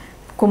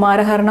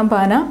 കുമാരഹരണം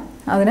പാന,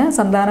 അതിന്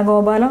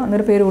സന്താനഗോപാലം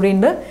എന്നൊരു പേര്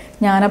കൂടിയുണ്ട്.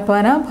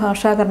 ജ്ഞാനപ്പാന,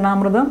 ഭാഷാ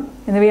കർണാമൃതം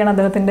എന്നിവയാണ്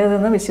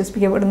അദ്ദേഹത്തിൻ്റെതെന്ന്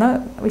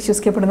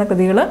വിശ്വസിക്കപ്പെടുന്ന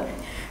കൃതികൾ.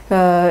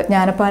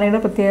 ജ്ഞാനപ്പാനയുടെ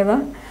പ്രത്യേകത,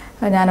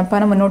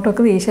 ജ്ഞാനപ്പാന മുന്നോട്ട്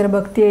വെക്കുന്നത്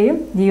ഈശ്വരഭക്തിയെയും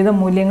ജീവിത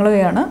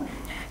മൂല്യങ്ങളെയാണ്.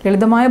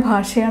 ലളിതമായ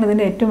ഭാഷയാണ്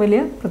ഇതിൻ്റെ ഏറ്റവും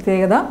വലിയ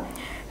പ്രത്യേകത.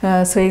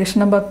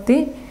 ശ്രീകൃഷ്ണ ഭക്തി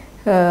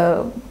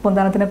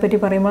പൂന്താനത്തിനെ പറ്റി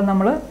പറയുമ്പോൾ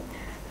നമ്മൾ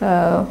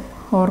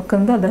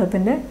ഓർക്കുന്നത്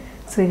അദ്ദേഹത്തിൻ്റെ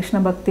ശ്രീകൃഷ്ണ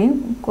ഭക്തിയും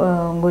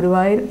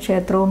ഗുരുവായൂർ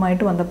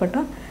ക്ഷേത്രവുമായിട്ട് ബന്ധപ്പെട്ട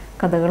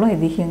കഥകളും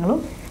ഐതിഹ്യങ്ങളും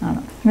ആണ്.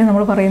 ഇനി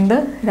നമ്മൾ പറയുന്നത്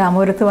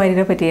രാമപുരത്ത്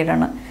വാര്യരെ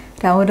പറ്റിയിട്ടാണ്.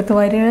 രാമപുരത്ത്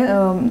വാര്യർ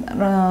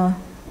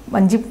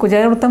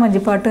കുചേലവൃത്തം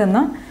വഞ്ചിപ്പാട്ട് എന്ന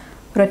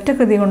ഒരൊറ്റ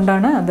കൃതി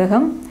കൊണ്ടാണ്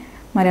അദ്ദേഹം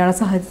മലയാള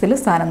സാഹിത്യത്തിൽ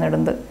സ്ഥാനം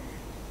നേടുന്നത്.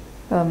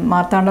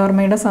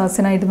 മാർത്താണ്ഡവർമ്മയുടെ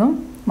സദസ്യനായിരുന്നു.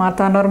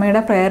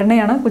 മാർത്താണ്ഡവർമ്മയുടെ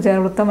പ്രേരണയാണ്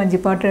കുചേലവൃത്തം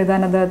വഞ്ചിപ്പാട്ട്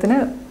എഴുതാൻ അദ്ദേഹത്തിന്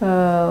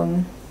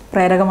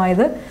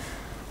പ്രേരകമായത്.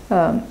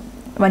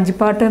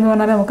 വഞ്ചിപ്പാട്ട് എന്ന്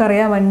പറഞ്ഞാൽ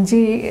നമുക്കറിയാം,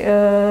 വഞ്ചി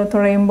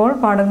തുഴയുമ്പോൾ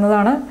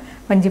പാടുന്നതാണ്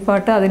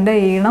വഞ്ചിപ്പാട്ട്. അതിൻ്റെ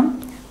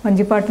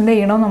വഞ്ചിപ്പാട്ടിൻ്റെ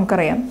ഈണവും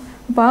നമുക്കറിയാം.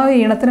 അപ്പോൾ ആ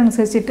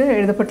ഈണത്തിനനുസരിച്ചിട്ട്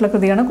എഴുതപ്പെട്ടുള്ള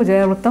കൃതിയാണ്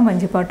കുചേലവൃത്തം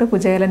വഞ്ചിപ്പാട്ട്.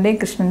 കുചേലൻ്റെയും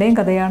കൃഷ്ണൻ്റെയും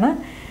കഥയാണ്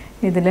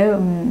ഇതിൽ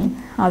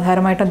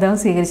ആധാരമായിട്ട് അദ്ദേഹം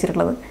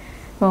സ്വീകരിച്ചിട്ടുള്ളത്.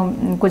 അപ്പം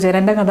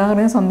കുചേലൻ്റെ കഥ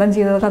പറയുന്നത് സ്വന്തം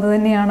ജീവിത കഥ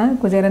തന്നെയാണ്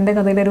കുചേലൻ്റെ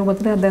കഥയുടെ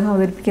രൂപത്തിൽ അദ്ദേഹം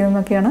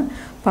അവതരിപ്പിക്കുന്നതെന്നൊക്കെയാണ്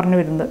പറഞ്ഞു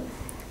വരുന്നത്.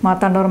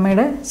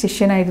 മാർത്താണ്ഡവർമ്മയുടെ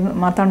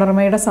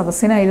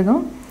സദസ്യനായിരുന്നു.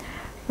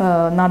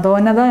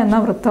 നദോന്നത എന്ന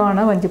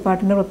വൃത്തമാണ്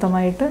വഞ്ചിപ്പാട്ടിൻ്റെ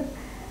വൃത്തമായിട്ട്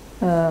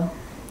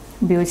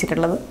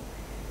ഉപയോഗിച്ചിട്ടുള്ളത്.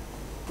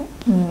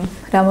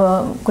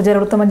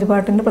 കുചേലവൃത്തം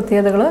വഞ്ചിപ്പാട്ടിൻ്റെ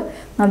പ്രത്യേകതകൾ,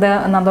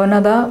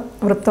 നദോന്നത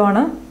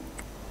വൃത്തമാണ്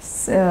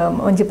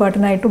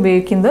വഞ്ചിപ്പാട്ടിനായിട്ട്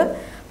ഉപയോഗിക്കുന്നത്.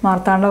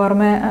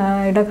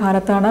 മാർത്താണ്ഡവർമ്മയുടെ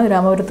കാലത്താണ്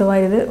രാമപുരത്ത്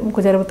വാര്യർ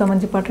കുചേലവൃത്തം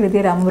വഞ്ചിപ്പാട്ട്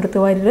എഴുതിയ രാമപുരത്ത്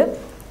വാര്യർ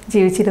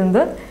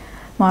ജീവിച്ചിരുന്നത്.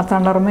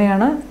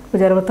 മാർത്താണ്ഡവർമ്മയാണ്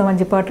കുചേലവൃത്തം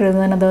വഞ്ചിപ്പാട്ട്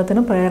എഴുതുന്നതിന്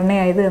അദ്ദേഹത്തിന്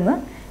പ്രേരണയായത് എന്ന്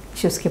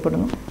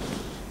വിശ്വസിക്കപ്പെടുന്നു.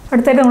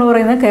 അടുത്തായിട്ട് നമ്മൾ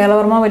പറയുന്നത്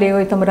കേരളവർമ്മ വലിയ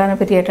കോയിത്തമ്പുരാനെ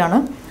പറ്റിയിട്ടാണ്.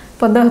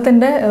 അപ്പോൾ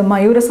അദ്ദേഹത്തിൻ്റെ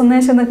മയൂര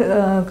സന്ദേശം എന്ന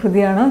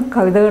കൃതിയാണ്.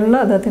 കവിതകളിൽ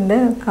അദ്ദേഹത്തിൻ്റെ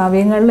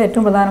കാവ്യങ്ങളിൽ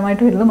ഏറ്റവും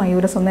പ്രധാനമായിട്ട് വരുന്നത്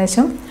മയൂര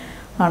സന്ദേശം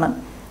ആണ്.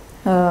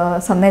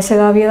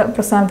 സന്ദേശകാവ്യ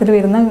പ്രസ്ഥാനത്തിൽ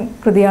വരുന്ന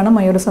കൃതിയാണ്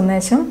മയൂര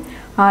സന്ദേശം.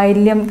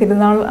 ആയില്യം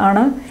തിരുനാൾ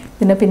ആണ്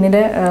ഇതിൻ്റെ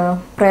പിന്നിലെ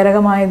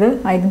പ്രേരകമായത്.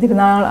 ആയില്യം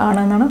തിരുനാൾ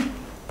ആണെന്നാണ്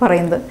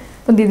പറയുന്നത്.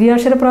 അപ്പം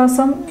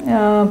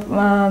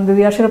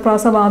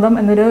ദ്വിതീയാക്ഷരപ്രാസവാദം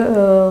എന്നൊരു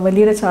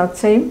വലിയൊരു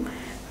ചർച്ചയും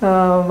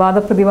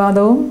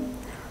വാദപ്രതിവാദവും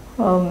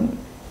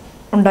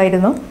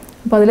ഉണ്ടായിരുന്നു.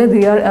 അപ്പോൾ അതിൽ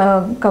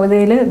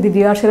കവിതയിൽ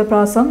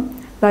ദ്വിതീയാക്ഷരപ്രാസം,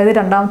 അതായത്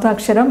രണ്ടാമത്തെ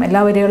അക്ഷരം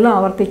എല്ലാ വരികളിലും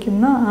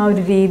ആവർത്തിക്കുന്ന ആ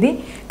ഒരു രീതി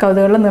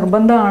കവിതകളിൽ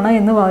നിർബന്ധമാണ്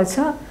എന്ന് വാദിച്ച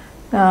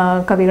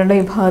കവികളുടെ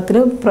വിഭാഗത്തിൽ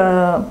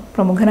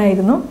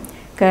പ്രമുഖനായിരുന്നു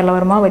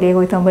കേരളവർമ്മ വലിയ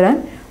കോയിത്തമ്പുരാൻ.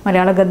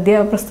 മലയാള ഗദ്യ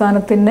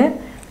പ്രസ്ഥാനത്തിൻ്റെ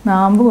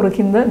നാന്ദി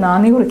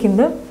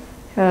കുറിക്കുന്നത്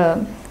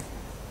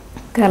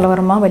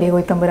കേരളവർമ്മ വലിയ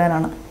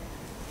കോയിത്തമ്പുരാനാണ്.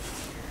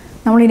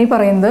 നമ്മളിനി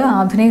പറയുന്നത്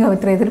ആധുനിക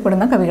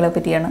കവിത്രയത്തിൽപ്പെടുന്ന കവികളെ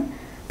പറ്റിയാണ്.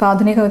 അപ്പോൾ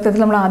ആധുനിക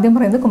കവിത്രത്തിൽ നമ്മൾ ആദ്യം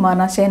പറയുന്നത്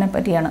കുമാരനാശാനെ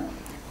പറ്റിയാണ്.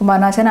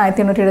 കുമാരനാശാൻ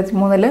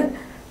 1873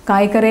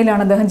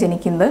 കായിക്കരയിലാണ് അദ്ദേഹം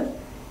ജനിക്കുന്നത്.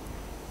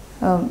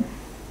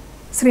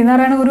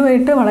 ശ്രീനാരായണ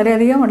ഗുരുവായിട്ട്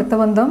വളരെയധികം അടുത്ത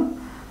ബന്ധം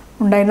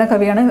ഉണ്ടായിരുന്ന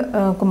കവിയാണ്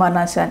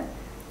കുമാരനാശാൻ.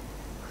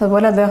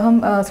 അതുപോലെ അദ്ദേഹം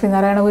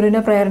ശ്രീനാരായണ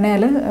ഗുരുവിൻ്റെ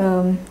പ്രേരണയാൽ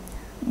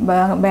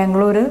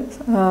ബാംഗ്ലൂർ,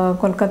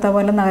 കൊൽക്കത്ത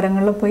പോലെ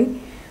നഗരങ്ങളിൽ പോയി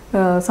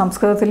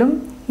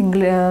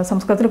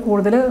സംസ്കൃതത്തിൽ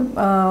കൂടുതൽ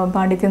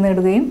പാണ്ഡിത്യം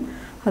നേടുകയും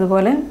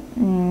അതുപോലെ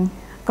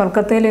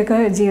കൊൽക്കത്തയിലേക്ക്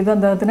ജീവിതം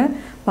അദ്ദേഹത്തിന്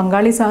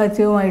ബംഗാളി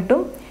സാഹിത്യവുമായിട്ടും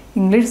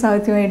ഇംഗ്ലീഷ്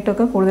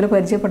സാഹിത്യവുമായിട്ടൊക്കെ കൂടുതൽ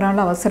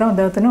പരിചയപ്പെടാനുള്ള അവസരം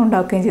അദ്ദേഹത്തിന്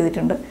ഉണ്ടാക്കുകയും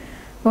ചെയ്തിട്ടുണ്ട്.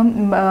 അപ്പം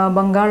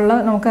ബംഗാളിൽ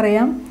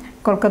നമുക്കറിയാം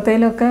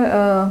കൊൽക്കത്തയിലൊക്കെ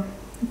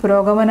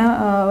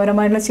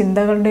പുരോഗമനപരമായിട്ടുള്ള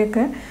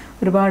ചിന്തകളുടെയൊക്കെ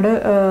ഒരുപാട്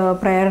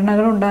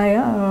പ്രേരണകളുണ്ടായ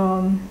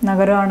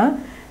നഗരമാണ്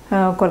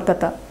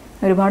കൊൽക്കത്ത.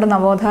 ഒരുപാട്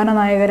നവോത്ഥാന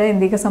നായകരെ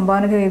ഇന്ത്യക്ക്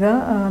സംഭാവന ചെയ്ത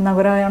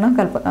നഗരമാണ്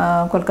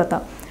കൊൽക്കത്ത.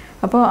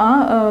 അപ്പോൾ ആ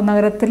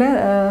നഗരത്തിൽ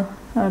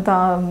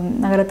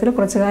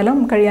കുറച്ചു കാലം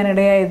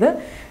കഴിയാനിടയായത്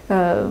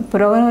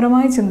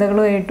പുരോഗമനപരമായ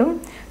ചിന്തകളുമായിട്ടും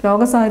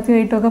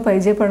ലോകസാഹിത്യമായിട്ടുമൊക്കെ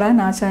പരിചയപ്പെടാൻ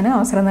ആശാന്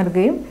അവസരം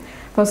നൽകുകയും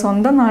അപ്പോൾ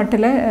സ്വന്തം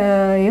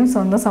നാട്ടിലെയും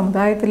സ്വന്തം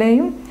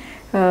സമുദായത്തിലെയും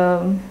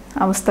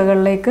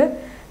അവസ്ഥകളിലേക്ക്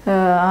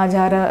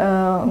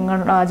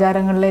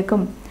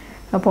ആചാരങ്ങളിലേക്കും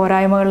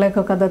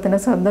പോരായ്മകളിലേക്കൊക്കെ അദ്ദേഹത്തിൻ്റെ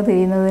ശ്രദ്ധ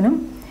തിരിയുന്നതിനും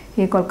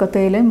ഈ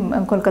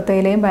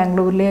കൊൽക്കത്തയിലെയും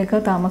ബാംഗ്ലൂരിലെയൊക്കെ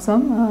താമസം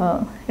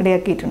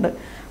ഇടയാക്കിയിട്ടുണ്ട്.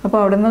 അപ്പോൾ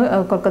അവിടുന്ന്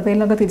കൊൽക്കത്തയിൽ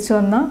നിന്നൊക്കെ തിരിച്ചു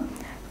വന്ന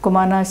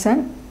കുമാരനാശാൻ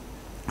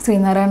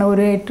ശ്രീനാരായണ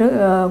ഗുരുവായിട്ട്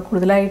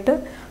കൂടുതലായിട്ട്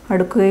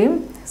അടുക്കുകയും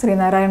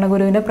ശ്രീനാരായണ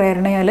ഗുരുവിൻ്റെ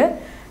പ്രേരണയാൽ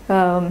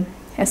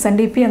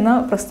SNDP എന്ന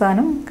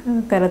പ്രസ്ഥാനം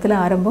കേരളത്തിലെ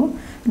ആരംഭം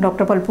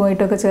ഡോക്ടർ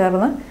പൽപ്പുമായിട്ടൊക്കെ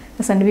ചേർന്ന്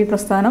SNDP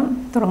പ്രസ്ഥാനം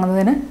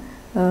തുടങ്ങുന്നതിന്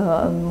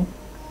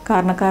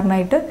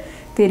കാരണക്കാരനായിട്ട്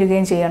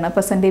തീരുകയും ചെയ്യുകയാണ്.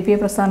 അപ്പോൾ SNDP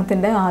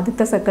പ്രസ്ഥാനത്തിൻ്റെ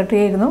ആദ്യത്തെ സെക്രട്ടറി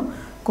ആയിരുന്നു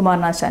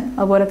കുമാരനാശാൻ.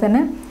 അതുപോലെ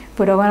തന്നെ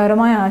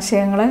പുരോഗമനപരമായ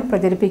ആശയങ്ങളെ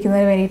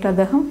പ്രചരിപ്പിക്കുന്നതിന് വേണ്ടിയിട്ട്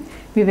അദ്ദേഹം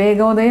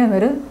വിവേകോദയം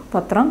എന്നൊരു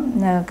പത്രം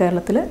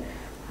കേരളത്തിൽ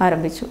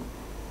ആരംഭിച്ചു.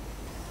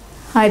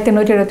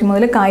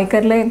 1873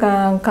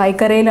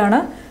 കായിക്കരയിലാണ്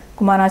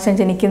കുമാരനാശാൻ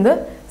ജനിക്കുന്നത്.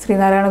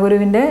 ശ്രീനാരായണ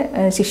ഗുരുവിൻ്റെ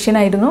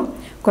ശിഷ്യനായിരുന്നു.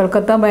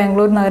 കൊൽക്കത്ത,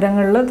 ബാംഗ്ലൂർ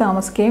നഗരങ്ങളിൽ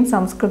താമസിക്കുകയും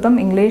സംസ്കൃതം,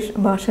 ഇംഗ്ലീഷ്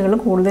ഭാഷകൾ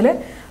കൂടുതൽ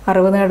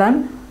അറിവ് നേടാൻ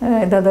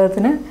ഇത്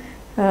അദ്ദേഹത്തിന്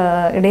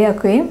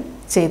ഇടയാക്കുകയും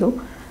ചെയ്തു.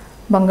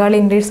 ബംഗാളി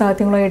ഇംഗ്ലീഷ്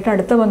സാഹിത്യങ്ങളുമായിട്ട്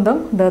അടുത്ത ബന്ധം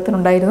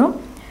അദ്ദേഹത്തിനുണ്ടായിരുന്നു.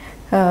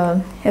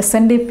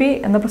 SNDP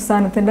എന്ന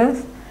പ്രസ്ഥാനത്തിൻ്റെ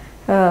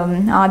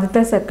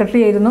ആദ്യത്തെ സെക്രട്ടറി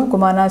ആയിരുന്നു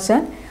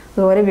കുമാരനാശാൻ.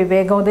 അതുപോലെ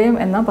വിവേകോദയം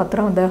എന്ന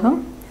പത്രം അദ്ദേഹം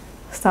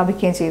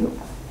സ്ഥാപിക്കുകയും ചെയ്തു.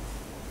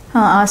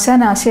 ആശാൻ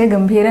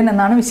ആശയഗംഭീരൻ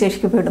എന്നാണ്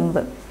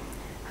വിശേഷിക്കപ്പെടുന്നത്.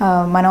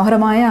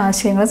 മനോഹരമായ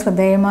ആശയങ്ങൾ,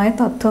 ശ്രദ്ധേയമായ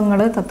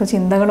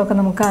തത്വചിന്തകളൊക്കെ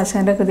നമുക്ക്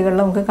ആശാൻ്റെ കൃതികളിൽ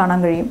നമുക്ക് കാണാൻ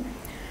കഴിയും.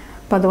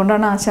 അപ്പോൾ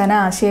അതുകൊണ്ടാണ് ആശാനെ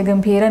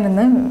ആശയഗംഭീരൻ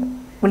എന്ന്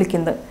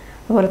വിളിക്കുന്നത്.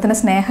 അതുപോലെ തന്നെ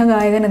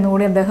സ്നേഹഗായകൻ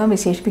എന്നുകൂടി അദ്ദേഹം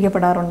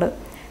വിശേഷിപ്പിക്കപ്പെടാറുണ്ട്.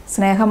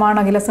 സ്നേഹമാണ്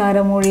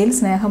അഖിലസാരമൂഴിയിൽ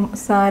സ്നേഹം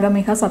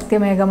സാരമിഹ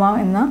സത്യമേകമ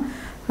എന്ന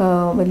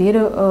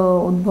വലിയൊരു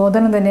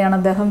ഉദ്ബോധനം തന്നെയാണ്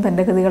അദ്ദേഹം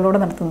തൻ്റെ കൃതികളിലൂടെ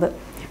നടത്തുന്നത്.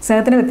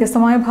 സ്നേഹത്തിൻ്റെ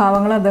വ്യത്യസ്തമായ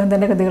ഭാവങ്ങൾ അദ്ദേഹം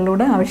തൻ്റെ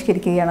കൃതികളിലൂടെ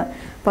ആവിഷ്കരിക്കുകയാണ്.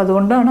 അപ്പോൾ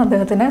അതുകൊണ്ടാണ്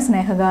അദ്ദേഹത്തിനെ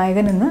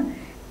സ്നേഹഗായകൻ എന്ന്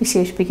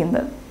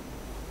വിശേഷിപ്പിക്കുന്നത്.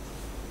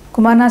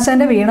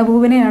 കുമാരനാശാൻ്റെ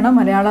വീണപൂവിനെയാണ്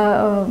മലയാള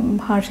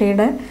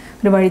ഭാഷയുടെ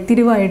ഒരു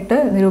വഴിത്തിരിവായിട്ട്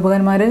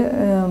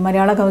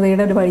മലയാള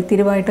കവിതയുടെ ഒരു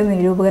വഴിത്തിരിവായിട്ട്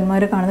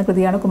നിരൂപകന്മാർ കാണുന്ന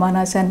കൃതിയാണ്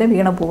കുമാരനാശാൻ്റെ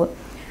വീണപൂവ്.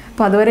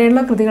 അപ്പോൾ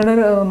അതുവരെയുള്ള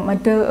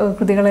മറ്റ്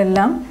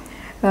കൃതികളെല്ലാം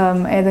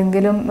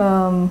ഏതെങ്കിലും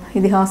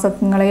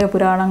ഇതിഹാസങ്ങളെയോ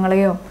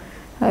പുരാണങ്ങളെയോ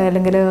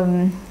അല്ലെങ്കിൽ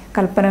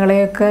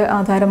കൽപ്പനകളെയൊക്കെ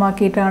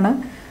ആധാരമാക്കിയിട്ടാണ്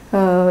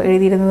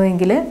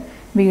എഴുതിയിരുന്നതെങ്കിൽ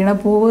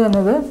വീണപൂവ്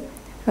എന്നത്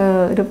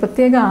ഒരു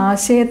പ്രത്യേക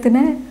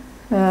ആശയത്തിനെ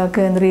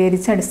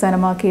കേന്ദ്രീകരിച്ച്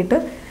അടിസ്ഥാനമാക്കിയിട്ട്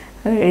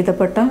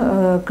എഴുതപ്പെട്ട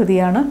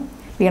കൃതിയാണ്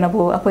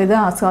വീണപൂവ്. അപ്പോൾ ഇത്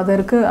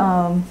ആസ്വാദകർക്ക്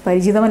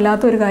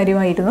പരിചിതമല്ലാത്ത ഒരു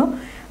കാര്യമായിരുന്നു.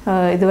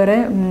 ഇതുവരെ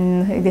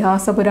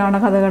ഇതിഹാസ പുരാണ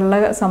കഥകളിലെ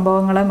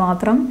സംഭവങ്ങളെ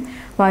മാത്രം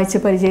വായിച്ച്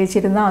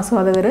പരിചയിച്ചിരുന്ന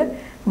ആസ്വാദകർ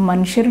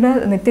മനുഷ്യരുടെ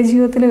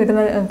നിത്യജീവിതത്തിൽ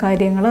വരുന്ന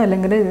കാര്യങ്ങൾ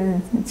അല്ലെങ്കിൽ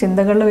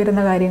ചിന്തകളിൽ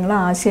വരുന്ന കാര്യങ്ങൾ,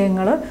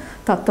 ആശയങ്ങൾ,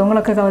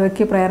 തത്വങ്ങളൊക്കെ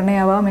കവിതയ്ക്ക്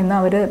പ്രേരണയാവാം എന്ന്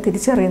അവർ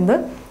തിരിച്ചറിയുന്നത്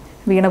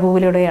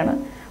വീണപൂവിലൂടെയാണ്.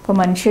 അപ്പോൾ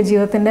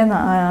മനുഷ്യജീവിതത്തിൻ്റെ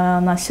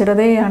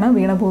നശ്വരതയാണ്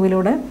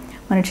വീണപൂവിലൂടെ,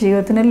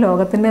 മനുഷ്യജീവിതത്തിൻ്റെ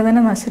ലോകത്തിൻ്റെ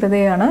തന്നെ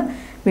നശ്വരതയാണ്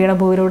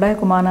വീണപൂവിലൂടെ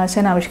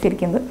കുമാരനാശാൻ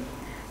ആവിഷ്കരിക്കുന്നത്.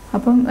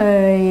 അപ്പം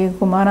ഈ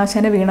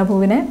കുമാരനാശാൻ്റെ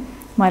വീണപൂവിനെ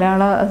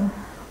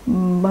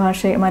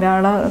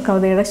മലയാള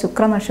കവിതയുടെ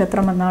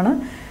ശുക്രനക്ഷത്രം എന്നാണ്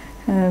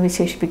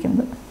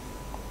വിശേഷിപ്പിക്കുന്നത്.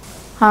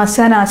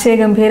 ആശാൻ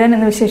ആശയഗംഭീരൻ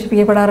എന്ന്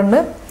വിശേഷിപ്പിക്കപ്പെടാറുണ്ട്.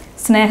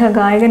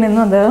 സ്നേഹഗായകൻ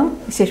എന്നും അദ്ദേഹം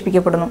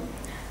വിശേഷിപ്പിക്കപ്പെടുന്നു.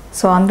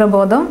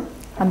 സ്വാതന്ത്ര്യബോധം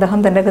അദ്ദേഹം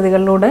തൻ്റെ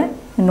കൃതികളിലൂടെ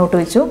മുന്നോട്ട്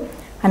വെച്ചു.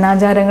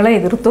 അനാചാരങ്ങളെ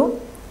എതിർത്തു.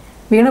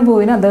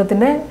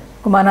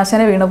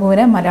 കുമാരനാശാൻ്റെ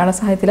വീണപൂവിനെ മലയാള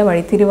സാഹിത്യത്തിലെ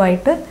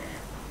വഴിത്തിരിവായിട്ട്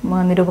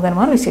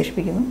നിരൂപകന്മാർ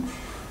വിശേഷിപ്പിക്കുന്നു.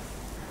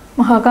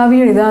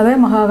 മഹാകാവ്യം എഴുതാതെ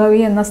മഹാകവി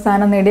എന്ന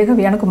സ്ഥാനം നേടിയ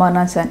കവിയാണ്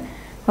കുമാരനാശാൻ.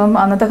 അപ്പം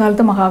അന്നത്തെ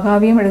കാലത്ത്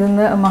മഹാകാവ്യം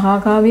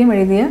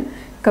എഴുതിയ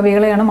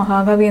കവികളെയാണ്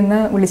മഹാകവി എന്ന്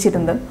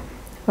വിളിച്ചിരുന്നത്.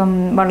 അപ്പം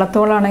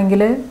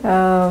വള്ളത്തോളാണെങ്കിൽ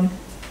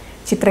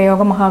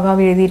ചിത്രയോഗ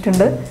മഹാകാവ്യം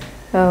എഴുതിയിട്ടുണ്ട്.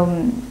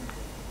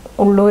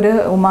 ഉള്ളൂർ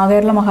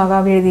ഉമാകേരള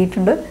മഹാകാവ്യം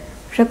എഴുതിയിട്ടുണ്ട്.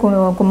 പക്ഷേ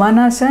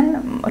കുമാരനാശാൻ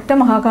ഒറ്റ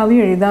മഹാകാവ്യം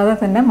എഴുതാതെ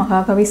തന്നെ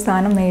മഹാകവി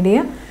സ്ഥാനം നേടിയ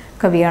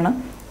കവിയാണ്.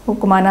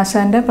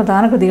 കുമാരനാശാൻ്റെ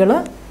പ്രധാന കൃതികൾ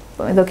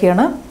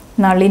ഇതൊക്കെയാണ്: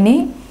 നളിനി,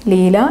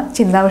 ലീല,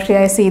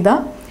 ചിന്താവിഷയായ സീത,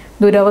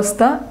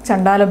 ദുരവസ്ഥ,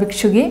 ചണ്ഡാല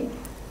ഭിക്ഷുകി,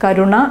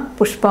 കരുണ,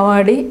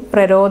 പുഷ്പവാടി,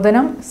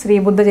 പ്രരോദനം,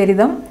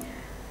 ശ്രീബുദ്ധചരിതം,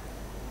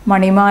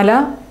 മണിമാല,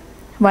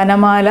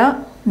 വനമാല,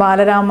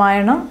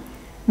 ബാലരാമായണം,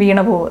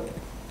 വീണപൂവ്.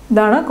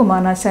 ഇതാണ്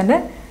കുമാരനാശാൻ്റെ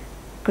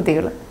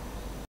കൃതികൾ.